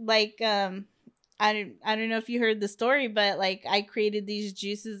God. I don't know if you heard the story, but like I created these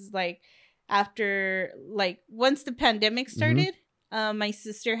juices like after like once the pandemic started. My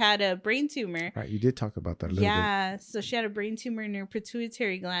sister had a brain tumor. Right, you did talk about that a little bit. Yeah, so she had a brain tumor in her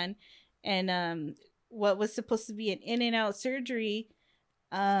pituitary gland, and what was supposed to be an in and out surgery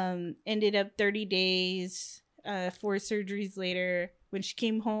ended up 30 days, 4 surgeries later. When she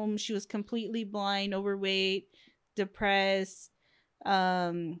came home, she was completely blind, overweight, depressed,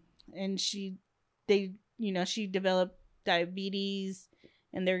 and she developed diabetes,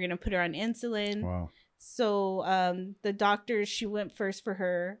 and they're gonna put her on insulin. Wow. So the doctor, she went first for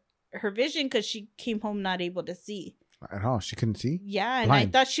her vision, because she came home not able to see. At all? She couldn't see? Yeah, and Blind.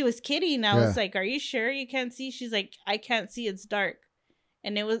 I thought she was kidding. I was like, are you sure you can't see? She's like, I can't see, it's dark.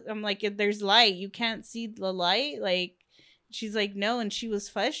 And I'm like, if there's light, you can't see the light? Like, she's like, no. And she was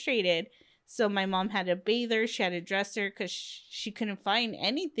frustrated. So my mom had to bathe her. She had to dress her, because she couldn't find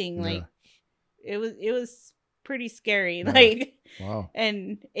anything. Yeah. Like, it was pretty scary. Yeah. Like, wow.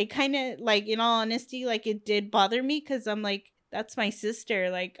 And it kind of, like, in all honesty, like, it did bother me, because I'm like, that's my sister.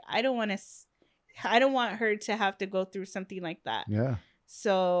 Like, I don't want her to have to go through something like that. Yeah.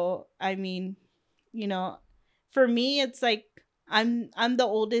 So, I mean, for me, it's like, I'm the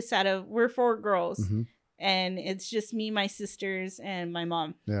oldest we're 4 girls. Mm-hmm. And it's just me, my sisters, and my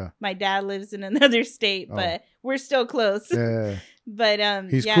mom. Yeah. My dad lives in another state, but we're still close. Yeah. But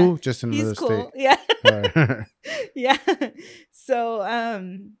he's cool, just in another state. Yeah. Right. Yeah. So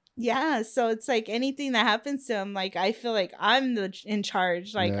so it's like anything that happens to him, like I feel like I'm in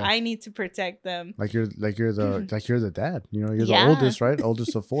charge. Like I need to protect them. Like you're the dad. You're the oldest, right?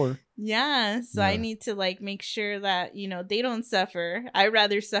 Oldest of 4. Yeah. So I need to like make sure that they don't suffer. I'd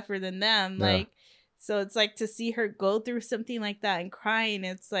rather suffer than them. Yeah. Like, so it's like to see her go through something like that and crying.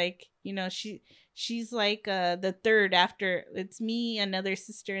 It's like she's like the third after. It's me, another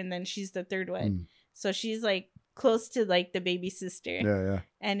sister, and then she's the third one. So she's like close to like the baby sister. Yeah.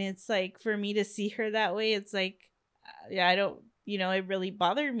 And it's like, for me to see her that way, it's like, I don't, it really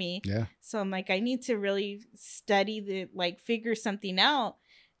bothered me. Yeah. So I'm like, I need to really study figure something out.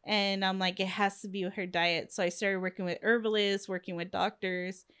 And I'm like, it has to be with her diet. So I started working with herbalists, working with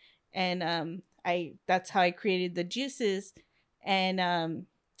doctors, and that's how I created the juices. And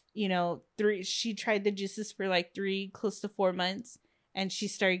she tried the juices for like 3 close to 4 months, and she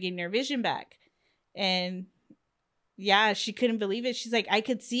started getting her vision back. And yeah, she couldn't believe it. She's like, I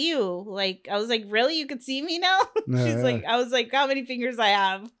could see you. Like, I was like, really? You could see me now? Like, I was like, how many fingers I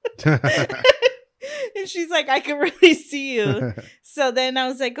have? And she's like, I can really see you. So then I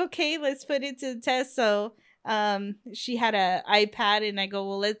was like, okay, let's put it to the test. So she had an iPad, and I go,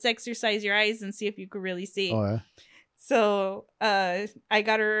 well, let's exercise your eyes and see if you could really see. Oh, yeah. So I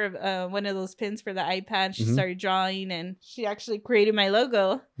got her one of those pins for the iPad. She started drawing, and she actually created my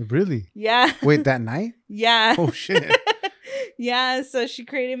logo. Really? Yeah. Wait, that night? Yeah. Oh, shit. Yeah, so she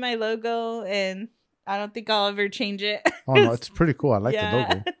created my logo, and I don't think I'll ever change it. Oh, no, it's pretty cool. I like the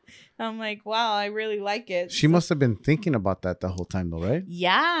logo. I'm like, wow, I really like it. She must have been thinking about that the whole time, though, right?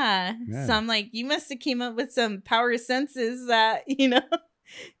 Yeah. So I'm like, you must have came up with some power senses that,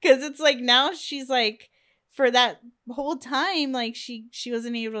 because it's like now she's like for that whole time, like she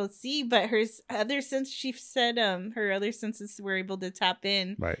wasn't able to see, but her other sense, she said, her other senses were able to tap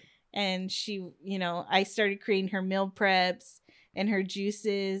in. Right. And she, I started creating her meal preps and her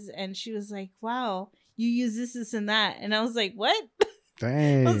juices, and she was like, "Wow, you use this, and that," and I was like, "What?"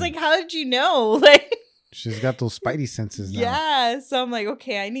 Dang. I was like, "How did you know?" Like, she's got those spidey senses now. yeah. So I'm like,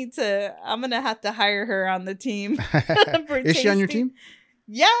 okay, I'm gonna have to hire her on the team. Is she on your team?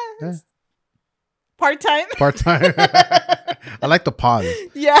 Yeah. Part-time. Part-time. I like the pause.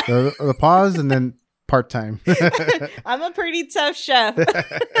 Yeah. The pause and then part-time. I'm a pretty tough chef.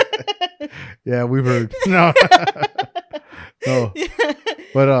 Yeah, we've heard. No. No.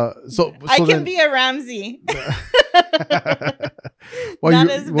 But so I can then, be a Ramsey. well, Not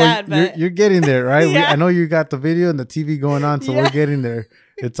as bad, but you're getting there, right? Yeah. I know you got the video and the TV going on, so Yeah. we're getting there.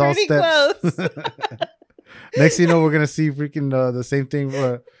 It's all Pretty steps. close. Next thing you know, we're gonna see freaking the same thing.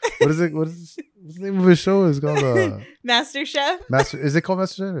 What is it? What's the name of his show? It's called Master Chef. Master. Is it called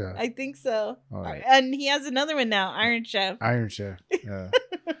Master Chef? Yeah. I think so. All right. And he has another one now, Iron Chef. Iron Chef. Yeah.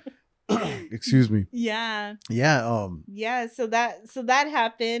 Excuse me. Yeah. Yeah. Yeah. So that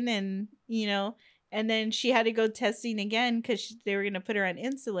happened, and and then she had to go testing again because they were gonna put her on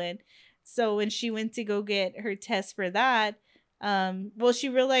insulin. So when she went to go get her test for that, well, she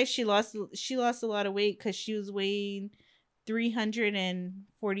realized she lost a lot of weight because she was weighing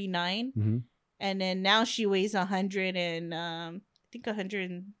 349, mm-hmm. and then now she weighs 100 and I think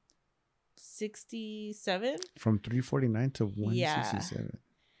 167 from 349 to 167. Yeah.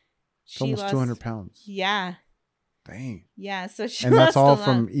 It's almost 200 pounds. Yeah. Dang. Yeah. So she and that's lost all a lot.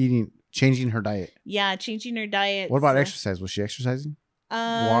 from changing her diet. Yeah, changing her diet. What about so- exercise? Was she exercising?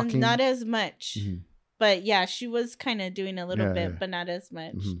 Walking? Not as much. Mm-hmm. But yeah, she was kind of doing a little Yeah, bit, yeah. but not as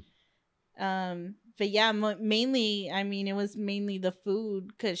much. Mm-hmm. But yeah, mainly, I mean, it was mainly the food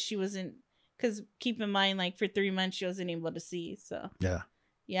because keep in mind, like for 3 months, she wasn't able to see. So Yeah.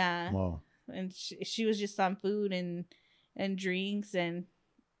 yeah. Wow. And she was just on food and drinks and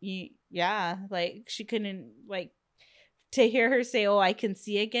yeah, like she couldn't, like, to hear her say, "Oh, I can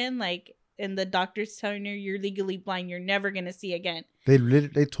see again," like, and the doctor's telling her, "You're legally blind. You're never gonna see again." They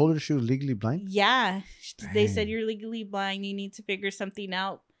told her she was legally blind? Yeah. They said, Dang. "You're legally blind. You need to figure something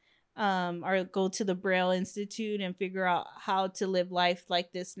out, or go to the Braille Institute and figure out how to live life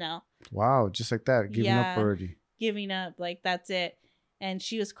like this now." Wow, just like that. Giving up already. Giving up, like, that's it. And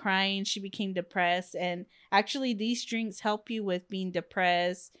she was crying. She became depressed. And actually, these drinks help you with being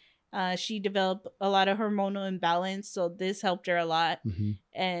depressed. She developed a lot of hormonal imbalance, so this helped her a lot. Mm-hmm.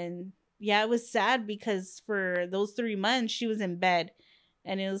 And yeah, it was sad because for those 3 months she was in bed,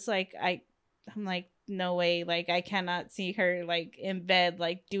 and it was like I'm like, no way, like I cannot see her like in bed,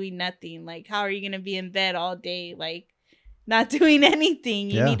 like doing nothing. Like, how are you gonna be in bed all day, like not doing anything?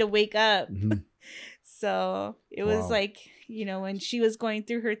 You need to wake up. Mm-hmm. So it was like, when she was going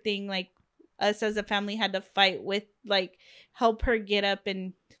through her thing, like us as a family had to fight with, like, help her get up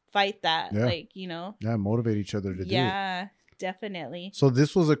and fight that. Like, Yeah, motivate each other to do it. Yeah, definitely. So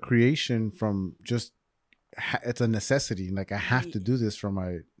this was a creation from just it's a necessity. Like, I have to do this for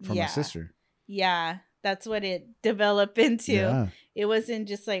my sister. Yeah, that's what it developed into. Yeah. It wasn't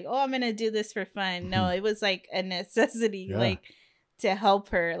just like, "Oh, I'm gonna do this for fun." No, it was like a necessity, like, to help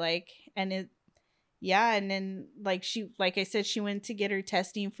her, like, and it. Yeah, and then like I said, she went to get her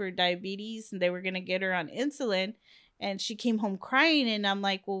testing for diabetes, and they were gonna get her on insulin, and she came home crying, and I'm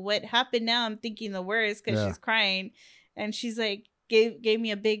like, "Well, what happened now?" I'm thinking the worst because she's crying, and she's like, gave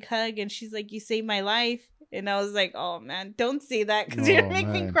me a big hug, and she's like, "You saved my life." And I was like, "Oh man, don't say that because you're gonna make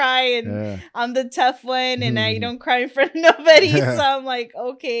me cry, and I'm the tough one, and I don't cry in front of nobody." So I'm like,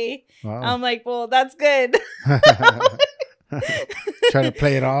 okay. Wow. I'm like, well, that's good. Trying to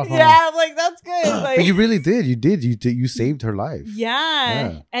play it off. Yeah, I'm like, that's good. Like, but you really did. You saved her life.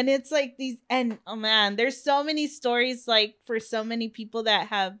 Yeah. And it's like these, and oh man, there's so many stories, like, for so many people that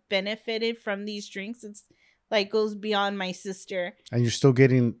have benefited from these drinks. It's like goes beyond my sister. And you're still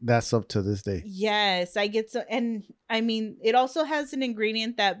getting that stuff to this day. Yes, I get so, and I mean, it also has an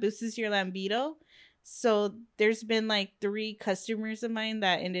ingredient that boosts your libido. So there's been like 3 customers of mine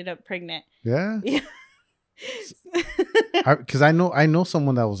that ended up pregnant. Yeah. Because I know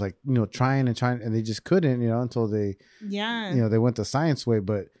someone that was like, trying and they just couldn't, until they they went the science way,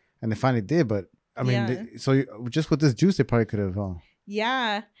 and they finally did. But I mean, so just with this juice, they probably could have.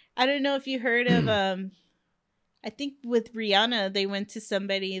 Yeah, I don't know if you heard of I think with Rihanna, they went to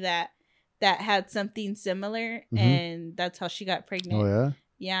somebody that had something similar, and that's how she got pregnant. Oh yeah.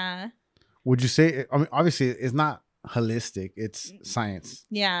 Yeah. Would you say? I mean, obviously, it's not holistic, it's science.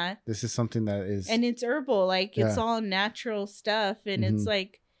 Yeah, this is something that is, and it's herbal, like it's all natural stuff, and it's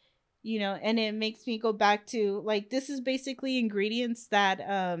like, you know, and it makes me go back to like, this is basically ingredients that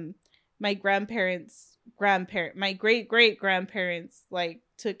my my great grandparents like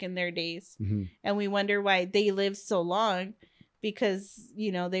took in their days. Mhm. And we wonder why they lived so long, because,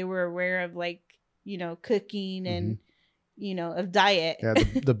 you know, they were aware of like, you know, cooking and, you know, of diet. Yeah,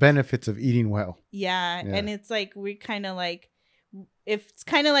 the benefits of eating well. Yeah. Yeah. And it's like, we kind of like, if it's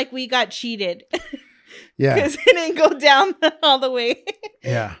kind of like we got cheated. Yeah. Because it didn't go down all the way.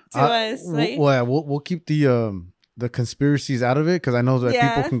 Yeah. To us. Like, We'll keep the conspiracies out of it, because I know that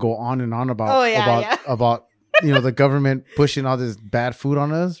Yeah. people can go on and on about Oh, yeah, about you know, the government pushing all this bad food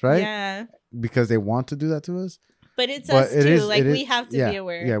on us, right? Yeah. Because they want to do that to us. But it's But us it too. is- Like, it is- we have to yeah, be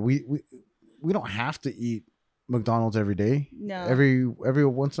aware. Yeah, we don't have to eat McDonald's every day. No. Every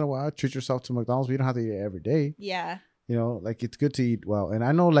once in a while, treat yourself to McDonald's. But you don't have to eat it every day. Yeah. You know, like, it's good to eat well. And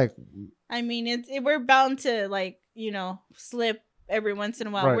I know, like, I mean, we're bound to, like, you know, slip every once in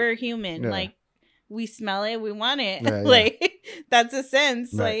a while. Right. We're human. Yeah. Like, we smell it, we want it. Yeah, yeah. Like, that's a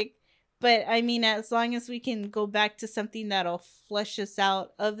sense. Right. Like, but I mean, as long as we can go back to something that'll flush us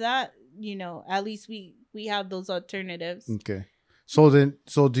out of that, you know, at least we have those alternatives. okay. So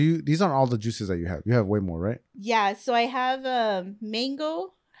do you? These aren't all the juices that you have. You have way more, right? Yeah, so I have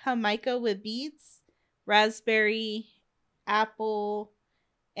mango Jamaica with beets, raspberry, apple,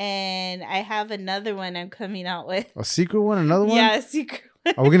 and I have another one I'm coming out with. A secret one, another one. Yeah, secret.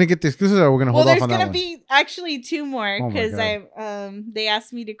 Are we gonna get the exclusive, or are we gonna Well, hold off there's on that gonna one? be actually two more Oh my because God. they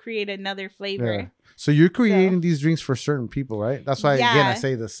asked me to create another flavor. Yeah. So you're creating these drinks for certain people, right? That's why again I Yeah.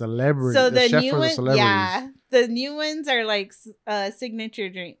 say the celebrity. So the chef new for the one, celebrities. yeah, the new ones are like signature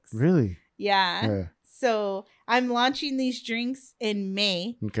drinks. Really? Yeah. Yeah. So I'm launching these drinks in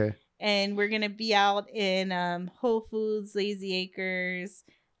May. Okay. And we're gonna be out in Whole Foods, Lazy Acres,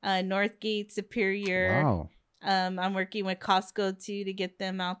 Northgate, Superior. Wow. I'm working with Costco too to get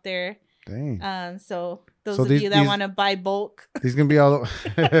them out there. Dang. So those So of these- you that these- want to buy bulk, These gonna be all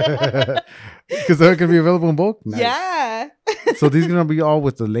because they're gonna be available in bulk. Nice. yeah, So these gonna be all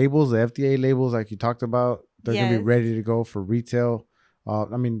with the labels, the FDA labels, like you talked about. They're gonna be Yes. ready to go for retail.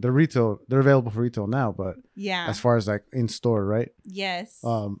 I mean, they're available for retail now, but yeah, as far as like in store, right? yes.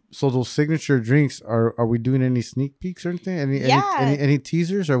 So those signature drinks, are we doing any sneak peeks or anything? Yeah. Any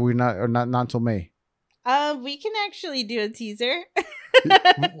teasers? Or are we not? Or not until May? We can actually do a teaser.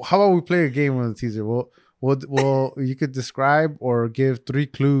 How about we play a game with a teaser? Well, you could describe or give 3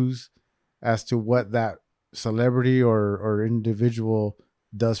 clues as to what that celebrity or individual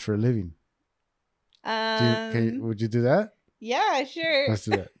does for a living. Would you do that? Yeah, sure. Let's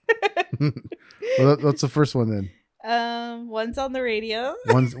do that. Well, what's the first one then? One's on the radio.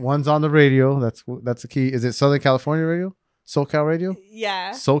 One's on the radio. That's the key. Is it Southern California radio? SoCal radio?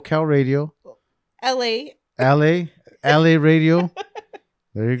 Yeah, SoCal radio. LA. LA radio.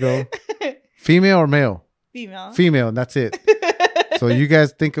 There you go. Female or male? Female. Female, and that's it. So you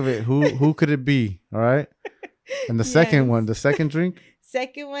guys think of it. Who could it be? All right. And the second Yes. one, the second drink.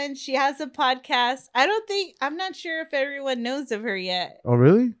 Second one, she has a podcast. I'm not sure if everyone knows of her yet. Oh,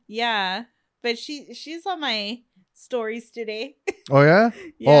 really? Yeah, but she's on my stories today. Oh, yeah?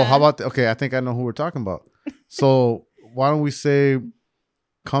 Yeah. Oh, how about okay? I think I know who we're talking about. So why don't we say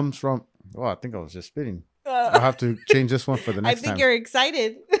comes from? Oh, I think I was just spitting. I'll have to change this one for the I next think time. you're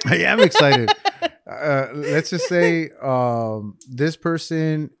excited. I am excited. Let's just say this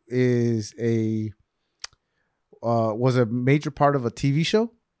person is was a major part of a TV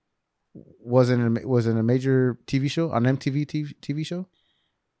show. Was in a major TV show on MTV TV show.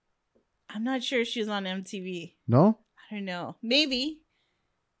 I'm not sure if she's on MTV. No. I don't know. Maybe.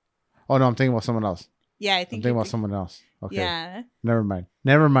 Oh no, I'm thinking about someone else. Yeah, I I'm think thinking about someone else. Okay. Yeah. Never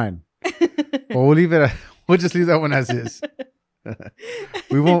mind. Well, we'll leave it. We'll just leave that one as is.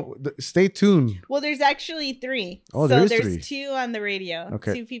 We won't. Stay tuned. Well, there's actually 3. Oh, so there's there's 3. 2 on the radio.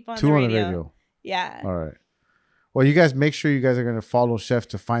 Okay. 2 people on, Two the, on radio. the radio. Yeah. All right. Well, you guys make sure you guys are gonna follow Chef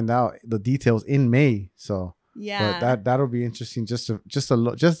to find out the details in May. So, Yeah. but that'll be interesting. Just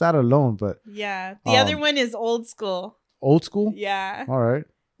that alone. But Yeah. The other one is old school. old school. Yeah. All right.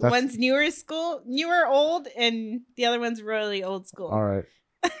 One's newer old, and the other one's really old school. All right.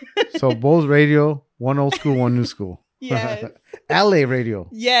 So both radio, one old school, one new school. Yes. LA radio.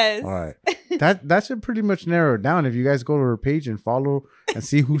 Yes. All right. That should pretty much narrow it down. If you guys go to her page and follow and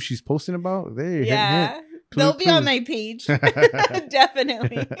see who she's posting about, there. Yeah. Hint. They'll Clue, be on clue. my page.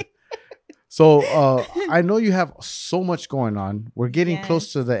 Definitely. So I know you have so much going on. We're getting Yes.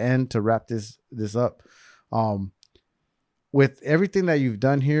 close to the end to wrap this up. With everything that you've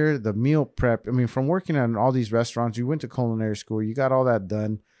done here, the meal prep, I mean, from working at all these restaurants, you went to culinary school, you got all that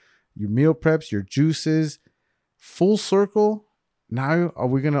done. Your meal preps, your juices, full circle. now are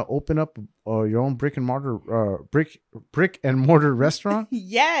we gonna open up your own brick and mortar restaurant?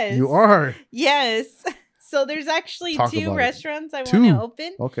 Yes. You are. Yes. So there's actually Talk 2 about it. restaurants I want Two? to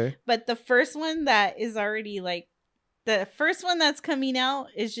open. Okay. But the first one that is already like the first one that's coming out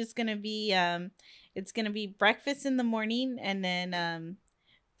is just gonna be it's gonna be breakfast in the morning and then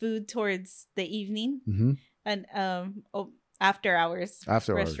food towards the evening Mm-hmm. and after hours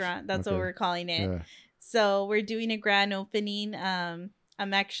After hours. restaurant. That's Okay. what we're calling it. Yeah. So we're doing a grand opening. I'm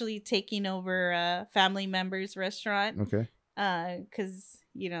actually taking over a family member's restaurant. Okay. Because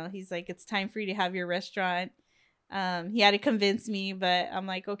he's like, it's time for you to have your restaurant. He had to convince me, but I'm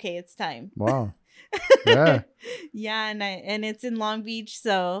like, okay, it's time. Wow. Yeah. Yeah, and it's in Long Beach,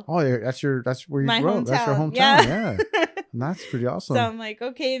 so Oh, yeah, that's where you my grew up. That's your hometown. Yeah. Yeah. And that's pretty awesome. So I'm like,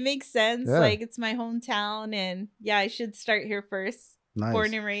 okay, it makes sense. Yeah. Like, it's my hometown, and yeah, I should start here first. Nice.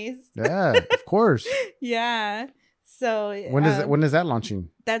 Born and raised. Yeah, of course. Yeah. So When is that launching?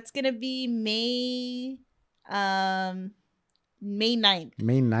 that's gonna be May 9th. May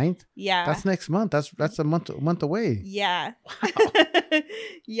 9th? Yeah. That's next month. That's a month away. Yeah.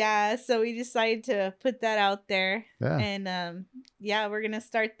 Yeah. So we decided to put that out there. Yeah. And yeah, we're gonna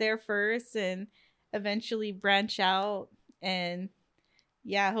start there first and eventually branch out, and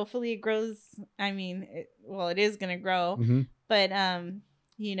yeah, hopefully it grows. I mean, it is gonna grow. Mm-hmm. But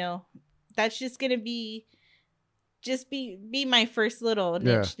that's just gonna be my first little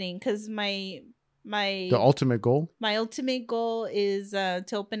niche thing, because my The ultimate goal? my ultimate goal is to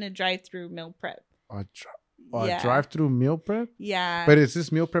open a drive-through meal prep. A Yeah. drive-through meal prep? Yeah. But is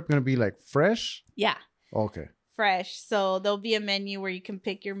this meal prep going to be like fresh? Yeah. Okay. Fresh. So there'll be a menu where you can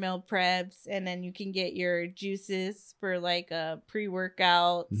pick your meal preps, and then you can get your juices for like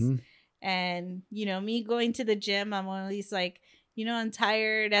pre-workouts. Mm-hmm. And me going to the gym, I'm always like, I'm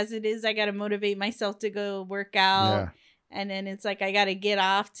tired as it is. I got to motivate myself to go work out. Yeah. And then it's like, I got to get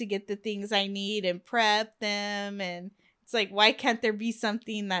off to get the things I need and prep them. And it's like, why can't there be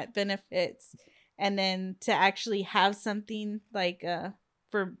something that benefits? And then to actually have something like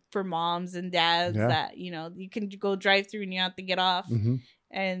for moms and dads that, you can go drive through and you have to get off. Mm-hmm.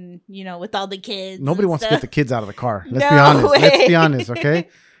 And, with all the kids. Nobody wants stuff. to get the kids out of the car. Let's No be honest. way. Let's be honest, okay?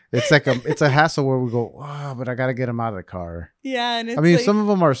 It's like it's a hassle where we go, oh, but I got to get them out of the car. Yeah. And it's I mean, like, some of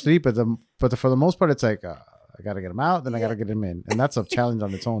them are asleep, but for the most part, it's like, I got to get them out, then I got to get them in. And that's a challenge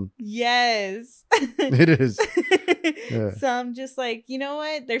on its own. yes. It is. Yeah. So I'm just like, you know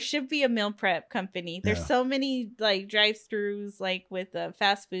what? There should be a meal prep company. There's Yeah. so many like drive-throughs like with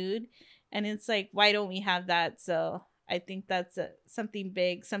fast food, and it's like, why don't we have that? So I think that's something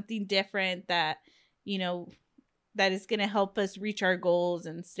big, something different that that is gonna help us reach our goals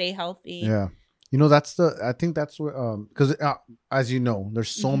and stay healthy. Yeah. I think that's where, because as you know, there's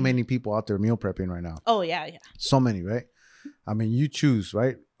so Mhm. many people out there meal prepping right now. Oh yeah, yeah. So many, right? I mean, you choose,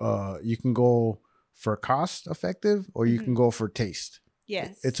 right? You can go for cost effective or you can Mhm. go for taste.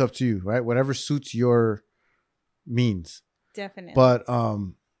 Yes. It's up to you, right? Whatever suits your means. definitely. But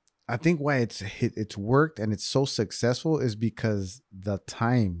I think why it's worked and it's so successful is because the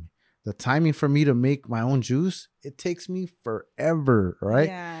timing for me to make my own juice, it takes me forever, right?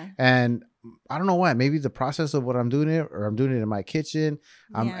 Yeah. And I don't know why. Maybe the process of what I'm doing it, or I'm doing it in my kitchen.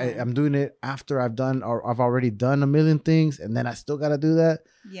 Yeah. I'm doing it after I've already done a million things, and then I still got to do that.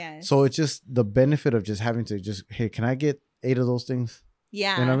 Yes. So it's just the benefit of just having to hey, can I get 8 of those things?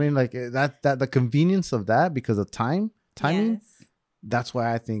 yeah. You know what I mean? Like that the convenience of that because of timing. Yes. That's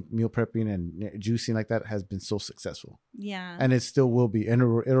why I think meal prepping and juicing like that has been so successful, Yeah. and it still will be, and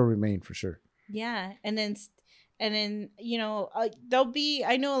it'll remain for sure. Yeah, and then there'll be,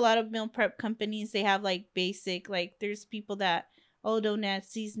 I know a lot of meal prep companies, they have like basic, like there's people that, don't add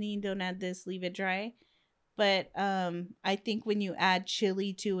seasoning, don't add this, leave it dry. But I think when you add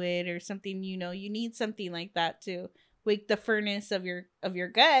chili to it or something, you need something like that to wake the furnace of your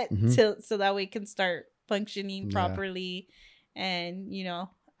gut Mhm. so that way it can start functioning Yeah. properly. And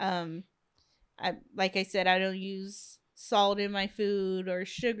like I said, I don't use salt in my food or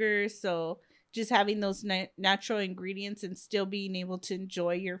sugar, so just having those natural ingredients and still being able to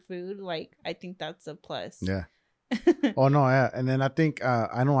enjoy your food, like I think that's a plus. Yeah. Oh no, yeah. And then I think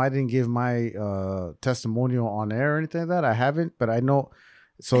I know I didn't give my testimonial on air or anything like that. I haven't, but I know.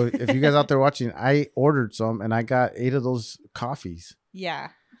 So if you guys out there watching, I ordered some and I got 8 of those coffees. Yeah.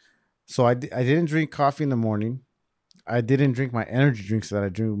 So I didn't drink coffee in the morning. I didn't drink my energy drinks that I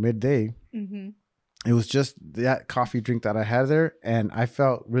drink midday. Mm-hmm. It was just that coffee drink that I had there, and I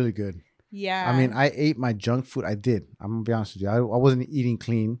felt really good. Yeah. I mean, I ate my junk food. I did. I'm gonna be honest with you. I wasn't eating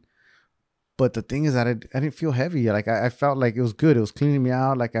clean, but the thing is that I didn't feel heavy. Like I felt like it was good. It was cleaning me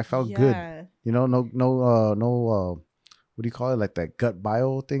out. Like I felt good. Yeah. No. What what do you call it? Like that gut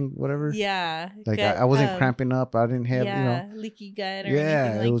bile thing, whatever. Yeah. Like gut, I wasn't cramping up. I didn't have, leaky gut or yeah,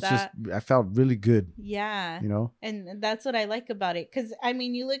 anything like it was that. just, I felt really good, Yeah. And that's what I like about it. Because, I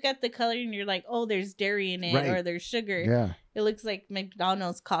mean, you look at the color and you're like, oh, there's dairy in it Right. or there's sugar. Yeah. It looks like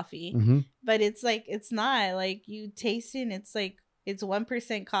McDonald's coffee. Mm-hmm. But it's like, it's not. Like, you taste it and it's like, it's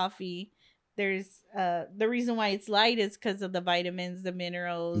 1% coffee. There's the reason why it's light is because of the vitamins, the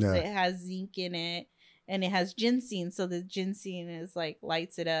minerals. Yeah. It has zinc in it. And it has ginseng. So the ginseng is like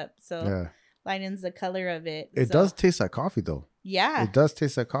lights it up. So lightens the color of it. It does taste like coffee though. Yeah. It does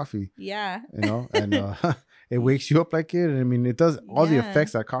taste like coffee. Yeah. And it wakes you up like it. And I mean, it does all the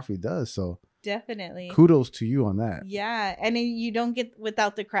effects that coffee does. So definitely. Kudos to you on that. Yeah. And then you don't get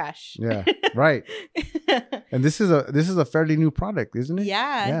without the crash. Yeah. Right. And this is a fairly new product, isn't it?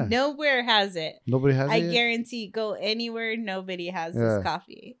 Yeah. Nowhere has it. Nobody has it. I yet? guarantee go anywhere, nobody has this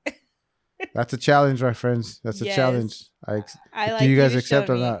coffee. That's a challenge, my friends. That's a challenge. I like do you guys to accept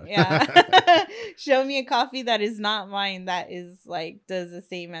show or me. not? Yeah. Show me a coffee that is not mine that is like does the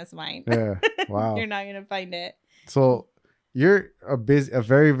same as mine. Yeah. Wow. You're not gonna find it. So you're a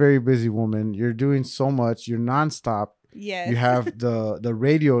very, very busy woman. You're doing so much. You're nonstop. Yes. You have the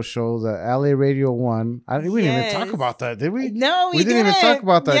radio show, the LA Radio 1. We didn't even talk about that, did we? No, we didn't even talk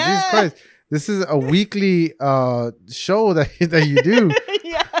about that. Jesus Christ. This is a weekly show that you do.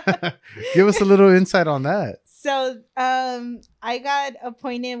 Yeah. Give us a little insight on that. So I got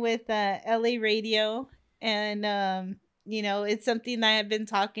appointed with LA Radio, and it's something that I've been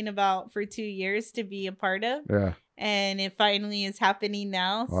talking about for 2 years to be a part of. Yeah. And it finally is happening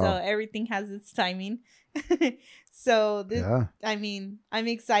now. Wow. So everything has its timing. So this, I mean, I'm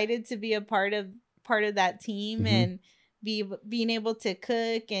excited to be a part of that team and being able to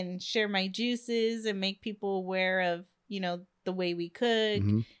cook and share my juices and make people aware of, the way we cook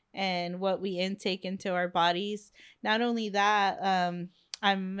and what we intake into our bodies. Not only that,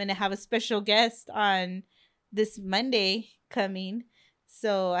 I'm going to have a special guest on this Monday coming.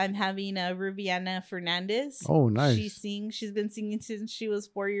 So I'm having Rubiana Fernandez. Oh, nice. She sings. She's been singing since she was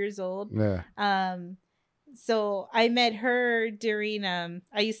 4 years old. Yeah. So I met her during how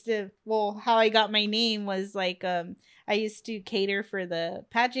I got my name was like I used to cater for the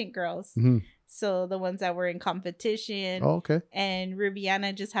pageant girls. So the ones that were in competition. Oh, okay. And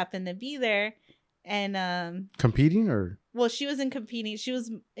Rubiana just happened to be there. And competing or? Well, she wasn't competing.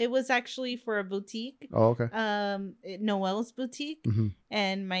 It was actually for a boutique. Oh, okay. Noelle's boutique.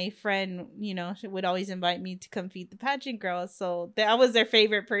 And my friend, she would always invite me to come feed the pageant girls. So I was their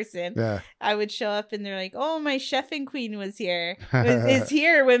favorite person. Yeah. I would show up and they're like, "Oh, my chef and queen was here. Is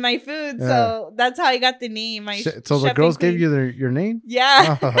here with my food." Yeah. So that's how I got the name. So the girls gave you your name?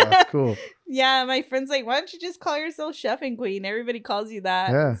 Yeah. Oh, that's cool. Yeah, my friend's like, "Why don't you just call yourself Chef and Queen? Everybody calls you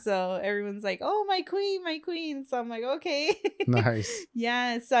that." Yeah. So everyone's like, "Oh, my queen, my queen." So I'm like, "Okay." Nice.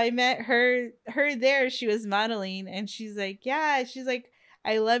 Yeah. So I met her there. She was modeling, and she's like, "I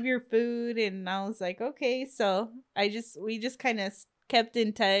love your food," and I was like, "Okay." So we just kind of kept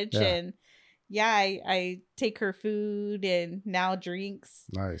in touch, and I take her food and now drinks.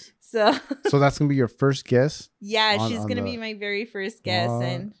 Nice. So that's gonna be your first guest. Yeah, she's gonna be my very first guest,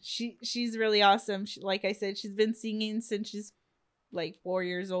 and she's really awesome. Like I said, she's been singing since she's like 4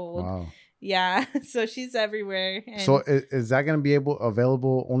 years old. Wow. Yeah, so she's everywhere. And so is that gonna be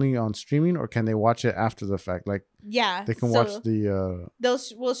available only on streaming, or can they watch it after the fact? Like they can watch the.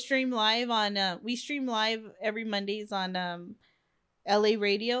 We'll stream live on. We stream live every Mondays on LA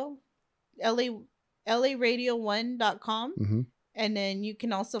Radio, LARadio1.com. And then you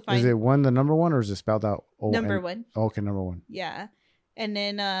can also find. Is it one the number one, or is it spelled out? Number one. Oh, okay, number one. Yeah, and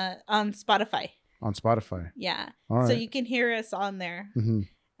then on Spotify. On Spotify. Yeah. All right. So you can hear us on there.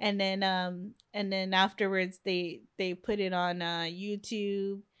 And then afterwards they put it on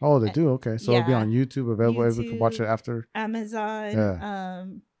YouTube. Oh, they do. Okay, so it'll be on YouTube available. Everyone can watch it after.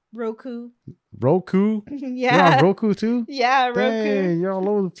 Amazon. Roku. Yeah. You're on Roku too. Yeah, Roku. Dang, you're all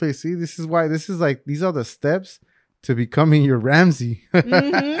over the place. See, this is why. These are the steps to becoming your Ramsay.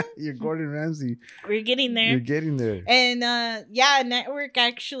 Your Gordon Ramsay. We're getting there. You're getting there. And Network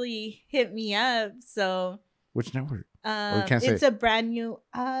actually hit me up. So which network? It's a brand new.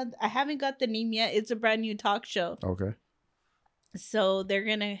 I haven't got the name yet. It's a brand new talk show. Okay. So they're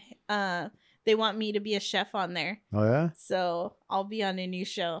gonna. They want me to be a chef on there. Oh yeah. So I'll be on a new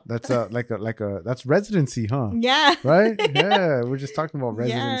show. That's that's residency, huh? Yeah. Right. Yeah, we're just talking about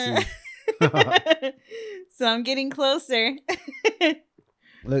residency. Yeah. So I'm getting closer.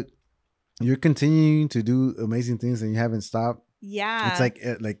 Look, you're continuing to do amazing things, and you haven't stopped. Yeah. It's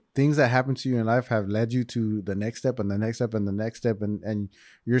like things that happen to you in life have led you to the next step and the next step and the next step, and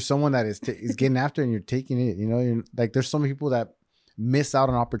you're someone that is getting after it and you're taking it. You know, you're, like there's so many people that miss out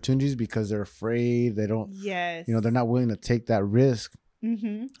on opportunities because they're afraid. They don't. Yes. You know, they're not willing to take that risk.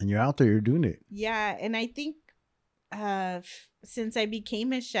 Mm-hmm. And you're out there, you're doing it. Yeah, and I think since I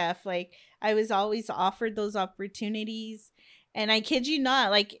became a chef, like I was always offered those opportunities. And I kid you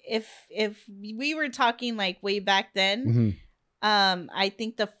not, like if we were talking like way back then, Mm-hmm. I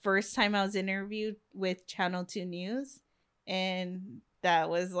think the first time I was interviewed with Channel 2 News, and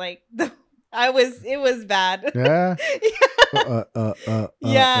that was like it was bad. Yeah.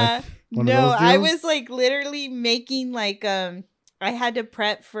 Yeah. Like No, I deals? was like literally making like I had to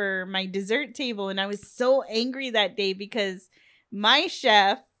prep for my dessert table, and I was so angry that day because my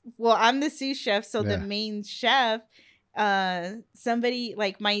chef, well, I'm the sous chef, so the Yeah. main chef, somebody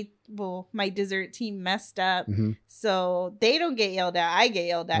like my dessert team messed up, Mhm. so they don't get yelled at. I get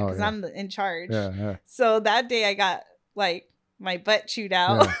yelled at Oh, because yeah. I'm in charge. Yeah. So that day I got like my butt chewed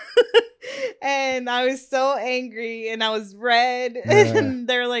out. Yeah. And I was so angry and I was red. Yeah. And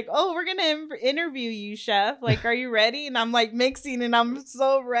they're like, "Oh, we're going to interview you, chef. Like, are you ready?" And I'm like mixing and I'm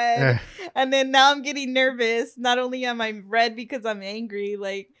so red. Yeah. And then now I'm getting nervous. Not only am I red because I'm angry,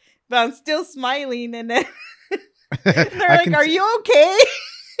 like, but I'm still smiling. And then they're like, "Are you okay?"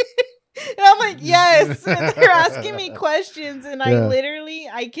 And I'm like, "Yes." And they're asking me questions. And Yeah.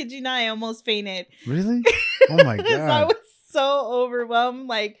 I kid you not, I almost fainted. Really? Oh my So I god. was so overwhelmed,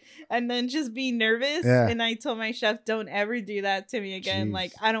 like, and then just being nervous. Yeah. And I told my chef, "Don't ever do that to me again. Jeez.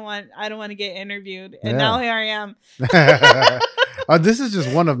 Like, I don't want to get interviewed." And Yeah. now here I am. This is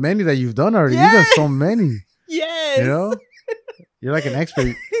just one of many that you've done already. Yeah. You've done so many. Yes. You know? You're like an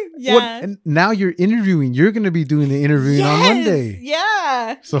expert. Yeah. What, and now you're interviewing. You're going to be doing the interviewing on Monday.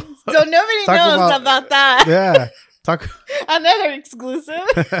 Yeah. So, So nobody Talk knows about- about that. yeah. Talk. Another exclusive.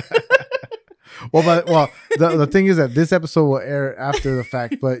 Well, the thing is that this episode will air after the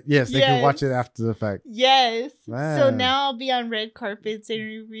fact, but yes, they can Yes. watch it after the fact. Yes. So Man. now I'll be on red carpets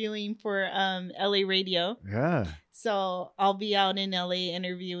interviewing for LA radio. Yeah. So I'll be out in LA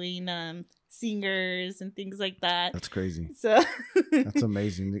interviewing singers and things like that. That's crazy. So That's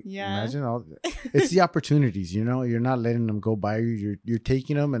amazing. Yeah. Imagine it's the opportunities, you know, you're not letting them go by you. You're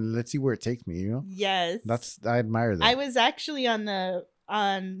taking them and let's see where it takes me, you know? yes. I admire that. I was actually on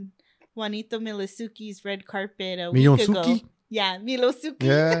Juanito Milosuke's red carpet a week ago. Miyosuke? Yeah, Milosuke.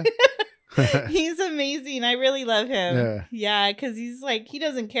 Yeah. He's amazing. I really love him. Yeah. Yeah, because he's like, he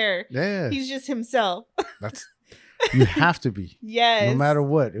doesn't care. Yeah. He's just himself. You have to be. Yes. No matter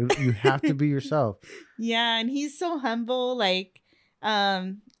what. You have to be yourself. Yeah, and he's so humble. Like,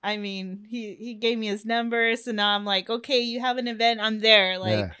 I mean, he gave me his number, so now I'm like, okay, you have an event, I'm there.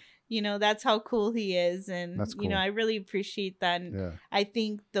 Like, Yeah. you know, that's how cool he is, and That's you know, cool. I really appreciate that. And Yeah. I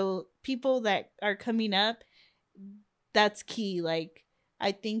think the people that are coming up, that's key. Like,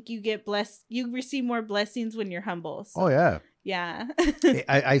 I think you get blessed, you receive more blessings when you're humble. So, Oh yeah. yeah.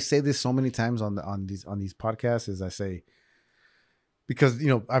 I say this so many times on these podcasts is I say, because you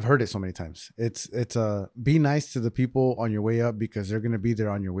know I've heard it so many times. It's be nice to the people on your way up because they're gonna be there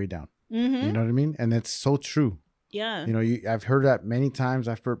on your way down. Mm-hmm. You know what I mean? And it's so true. Yeah. You know, I've heard that many times.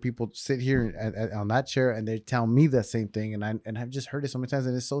 I've heard people sit here on that chair and they tell me the same thing, and I've just heard it so many times,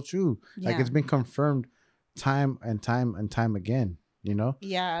 and it's so true. Like Yeah. it's been confirmed time and time again. You know,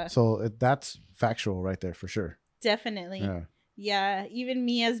 Yeah. so that's factual right there for sure. Definitely. Yeah. Yeah, even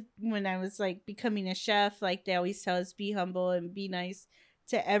me as when I was like becoming a chef, like they always tell us be humble and be nice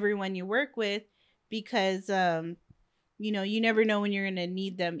to everyone you work with because you know, you never know when you're going to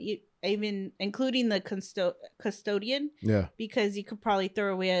need them, even including the custodian, Yeah. because you could probably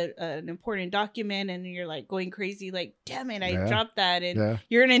throw away an important document and you're like going crazy like, damn it, I Yeah. dropped that, and Yeah.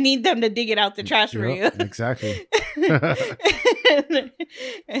 you're going to need them to dig it out the trash for you. Yep, exactly.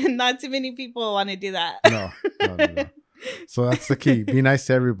 And not too many people want to do that. No. So that's the key. Be nice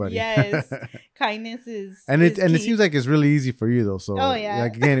to everybody. Yes. Kindness is And is it key. seems like it's really easy for you though. So Oh, yeah.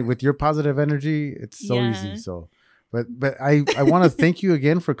 like again, with your positive energy, it's so Yeah. easy. So but I want to thank you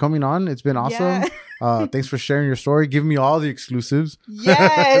again for coming on. It's been awesome. Yeah. Thanks for sharing your story. Give me all the exclusives.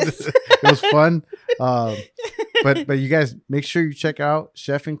 Yes. It was fun. But you guys make sure you check out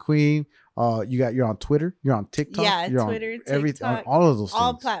Chef and Queen. You're on Twitter, you're on TikTok, Yeah, you're Twitter, on everything, on TikTok, all of those things.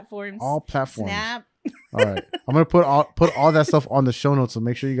 all platforms. All platforms. Snap. All right. I'm gonna put all that stuff on the show notes, so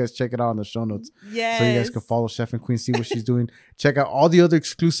make sure you guys check it out on the show notes. Yes. So you guys can follow Chef and Queen, see what she's doing. Check out all the other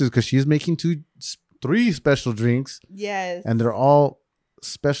exclusives because she's making 3 special drinks, Yes. and they're all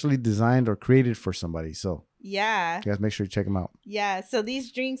specially designed or created for somebody. So yeah. you guys make sure you check them out. Yeah. So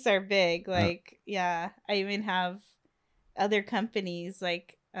these drinks are big. Like, yeah. I even have other companies.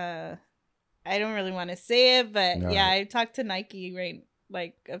 Like, I don't really want to say it, but No. yeah, I talked to Nike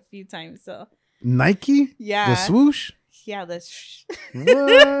like a few times. So Nike? yeah, The swoosh? yeah, that's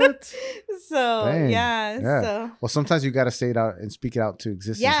What? so Dang. yeah, Yeah. so Well, sometimes you got to say it out and speak it out to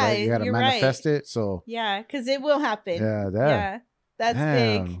existence, Yeah, right? You got to you're manifest it. So, yeah, because it will happen. yeah, That's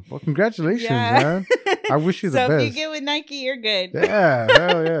big. Damn. Well, congratulations, Yeah. man. I wish you the So best. if you get with Nike, you're good. Yeah,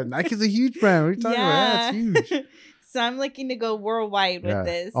 hell yeah. Nike's a huge brand. What are you talking about? Yeah, it's huge. So I'm looking to go worldwide with Yeah.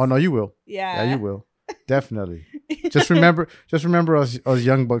 this. Oh no, you will. Yeah. Yeah, you will. Definitely. Just remember us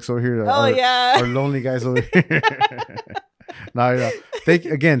young bucks over here. Oh yeah. Our lonely guys over here. No, yeah.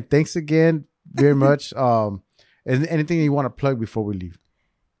 Thanks again very much. And anything you want to plug before we leave?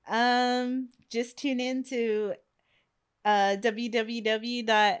 Just tune in to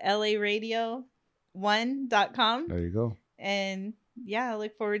www.laradio1.com. There you go. And yeah, I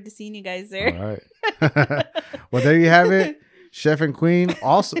look forward to seeing you guys there. All right. Well, there you have it. Chef and Queen.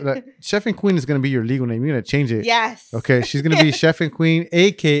 Also, Chef and Queen is going to be your legal name. You're going to change it. Yes. Okay. She's going to be Chef and Queen,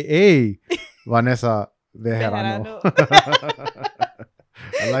 a.k.a. Vanessa Bejarano.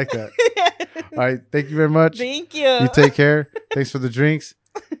 I like that. All right. Thank you very much. Thank you. You take care. Thanks for the drinks.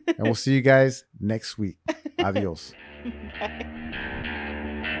 And we'll see you guys next week. Adios. Bye.